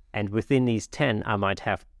 and within these 10, I might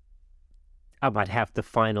have the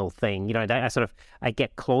final thing. I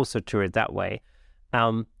get closer to it that way.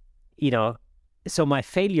 So my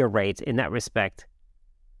failure rate in that respect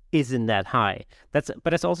isn't that high.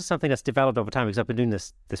 But it's also something that's developed over time, because I've been doing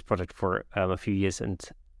this project for a few years, and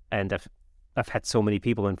I've had so many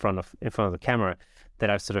people in front of the camera that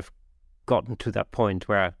I've sort of gotten to that point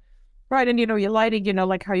where. Right, and you're lighting,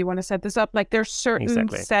 like how you want to set this up. Like there's certain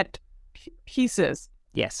set pieces.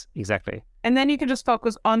 Yes, exactly. And then you can just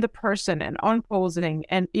focus on the person and on posing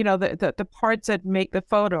and the parts that make the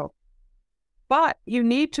photo. But you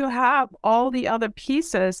need to have all the other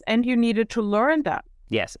pieces, and you needed to learn that.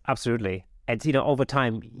 Yes, absolutely. And over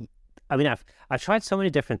time, I mean, I've tried so many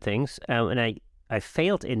different things, and I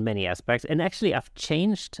failed in many aspects. And actually, I've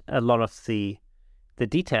changed a lot of the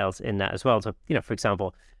details in that as well. So, for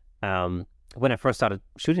example, when I first started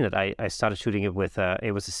shooting it, I started shooting it with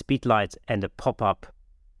it was a speed light and a pop-up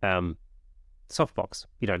softbox.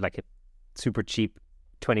 Like a super cheap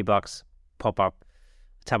 $20 pop-up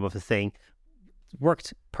type of a thing.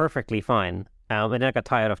 Worked perfectly fine. And then I got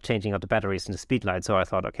tired of changing out the batteries in the speed light, so I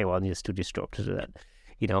thought, okay, well, I need a studio strobe to do that,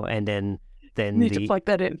 and then need to plug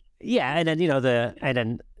that in. Yeah, and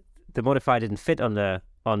then the Modify didn't fit on the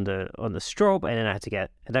strobe, and then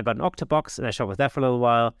I got an Octabox, and I shot with that for a little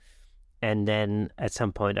while, and then at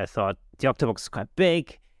some point I thought the Octabox is quite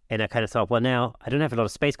big, and I kind of thought, well, now I don't have a lot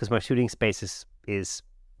of space because my shooting space is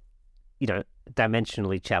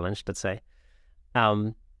dimensionally challenged, let's say.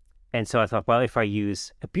 And so I thought, well, if I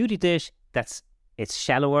use a beauty dish, it's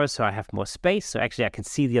shallower, so I have more space. So actually, I can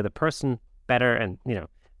see the other person better, and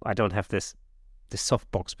I don't have this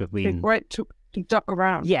softbox between. Right to duck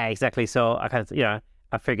around. Yeah, exactly. So I kind of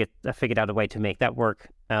I figured out a way to make that work.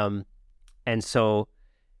 And so,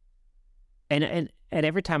 and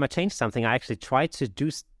every time I change something, I actually try to do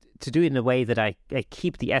it in a way that I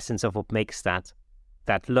keep the essence of what makes that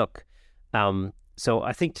look. So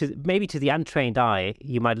I think to the untrained eye,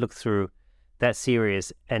 you might look through that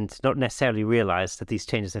series and not necessarily realize that these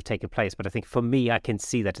changes have taken place. But I think for me, I can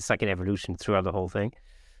see that it's like an evolution throughout the whole thing.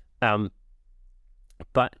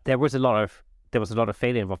 But there was a lot of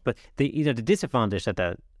failure involved. But the disadvantage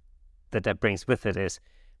that brings with it is,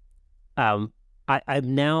 I'm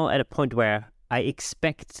now at a point where I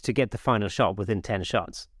expect to get the final shot within 10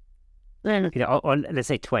 shots, or let's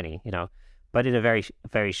say 20, but in a very,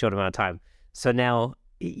 very short amount of time. So now,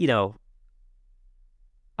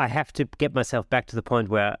 I have to get myself back to the point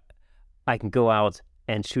where I can go out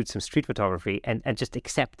and shoot some street photography and just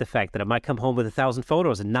accept the fact that I might come home with 1,000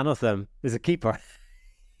 photos and none of them is a keeper.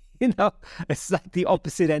 It's like the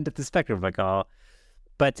opposite end of the spectrum. Like,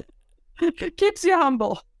 but it keeps you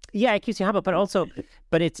humble. Yeah, it keeps you humble,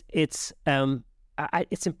 but it's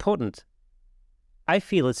important. I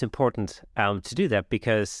feel it's important to do that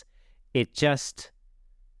because it just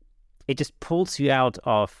pulls you out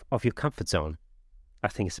of your comfort zone. I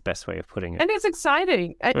think it's the best way of putting it. And it's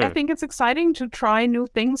exciting. I think it's exciting to try new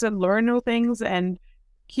things and learn new things and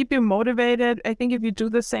keep you motivated. I think if you do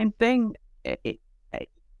the same thing,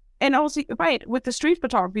 and also, right, with the street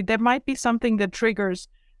photography, there might be something that triggers,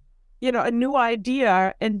 a new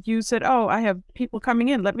idea, and you said, oh, I have people coming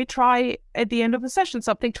in. Let me try at the end of the session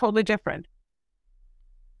something totally different.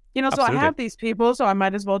 So Absolutely. I have these people, so I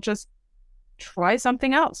might as well just try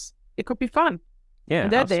something else. It could be fun. Yeah,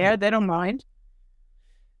 and they're absolutely. there. They don't mind.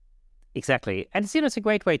 Exactly. And it's a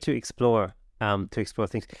great way to explore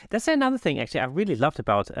things. That's another thing, actually, I really loved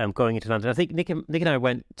about going into London. I think Nick and I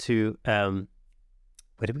went to, where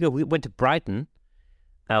did we go? We went to Brighton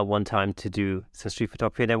one time to do some street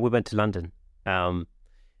photography, and then we went to London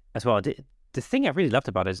as well. The thing I really loved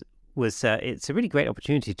about it was it's a really great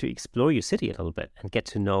opportunity to explore your city a little bit and get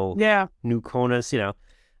to know new corners,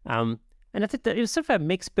 And I think that it was sort of a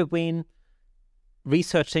mix between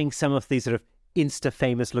researching some of these sort of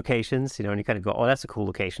insta-famous locations, and you kind of go, oh, that's a cool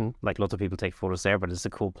location. Like lots of people take photos there, but it's a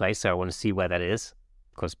cool place, so I want to see where that is.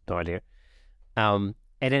 Of course, no idea. And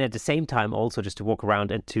then at the same time, also just to walk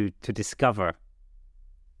around and to discover,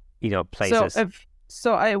 places.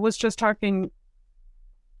 So I was just talking,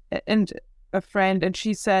 and a friend, and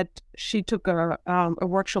she said she took a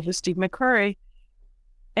workshop with Steve McCurry,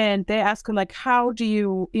 and they asked her, like, how do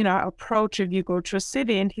you, approach if you go to a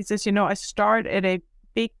city? And he says, I start at a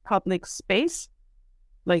big public space,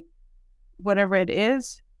 like whatever it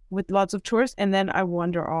is, with lots of tourists, and then I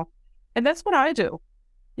wander off. And that's what I do.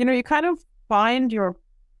 You kind of find your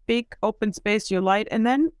big open space you like, and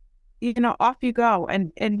then, off you go,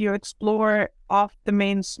 and you explore off the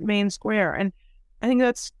main square. And I think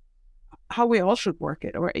that's how we all should work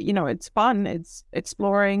it. Or, it's fun, it's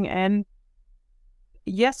exploring, and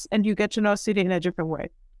yes, and you get to know a city in a different way.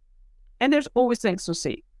 And there's always things to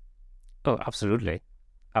see. Oh, absolutely.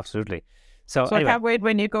 Absolutely. So anyway. I can't wait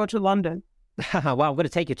when you go to London. Well, I'm going to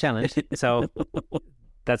take your challenge. So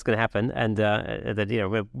that's going to happen. And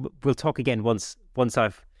that, we'll talk again once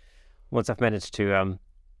I've managed to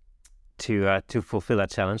fulfill that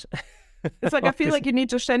challenge. It's like I feel like you need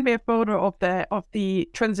to send me a photo of the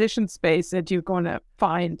transition space that you're going to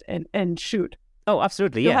find and shoot. Oh,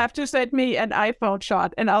 absolutely. Yeah. You'll have to send me an iPhone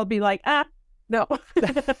shot, and I'll be like, no.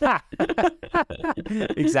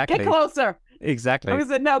 Exactly. Get closer. Exactly. I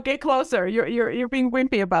said, no, get closer. You're being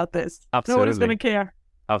wimpy about this. Absolutely. Nobody's going to care.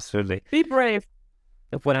 Absolutely. Be brave.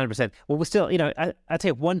 100%. Well, we're still, I'd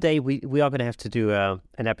say one day we are going to have to do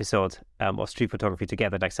an episode of street photography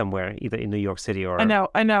together, like somewhere, either in New York City or... I know.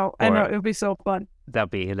 It'll be so fun. That'd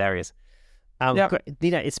be hilarious.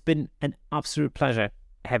 Nina, it's been an absolute pleasure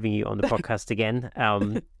having you on the podcast again.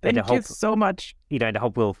 Thank you so much. And I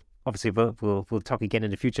hope we'll talk again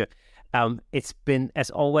in the future. It's been,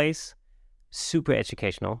 as always, super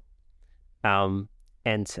educational. And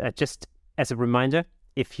just as a reminder,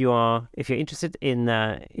 if you're interested in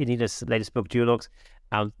Nina's latest book, Duologues,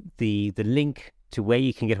 the link to where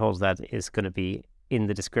you can get hold of that is going to be in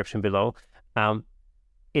the description below.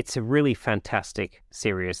 It's a really fantastic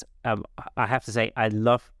series. I have to say, I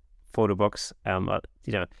love photo books.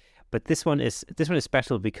 But this one is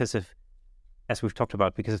special because of, as we've talked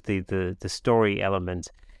about, because of the story element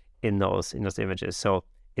in those images. So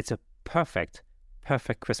it's a perfect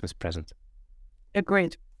Christmas present.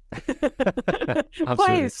 Agreed.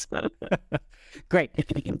 Please. Great.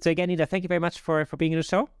 So again, Nina, thank you very much for being on the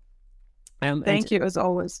show. Thank you, as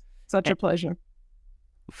always. Such a pleasure.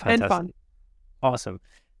 Fantastic. And fun. Awesome.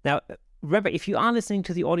 Now, remember, if you are listening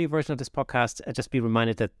to the audio version of this podcast, just be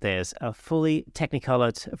reminded that there's a fully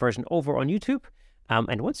Technicolored version over on YouTube.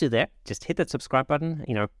 And once you're there, just hit that subscribe button,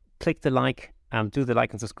 click the like, do the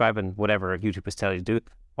like and subscribe and whatever YouTubers tell you to do,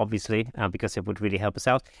 obviously, because it would really help us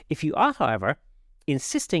out. If you are, however,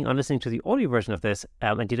 insisting on listening to the audio version of this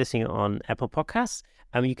and you're listening on Apple Podcasts,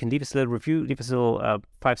 you can leave us a little review, leave us a little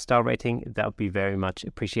 5-star rating. That would be very much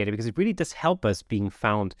appreciated because it really does help us being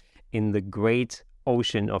found in the great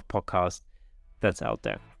ocean of podcasts that's out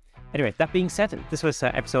there. Anyway, that being said, this was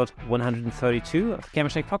episode 132 of the Camera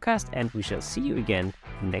Shake Podcast, and we shall see you again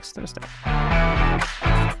next Thursday.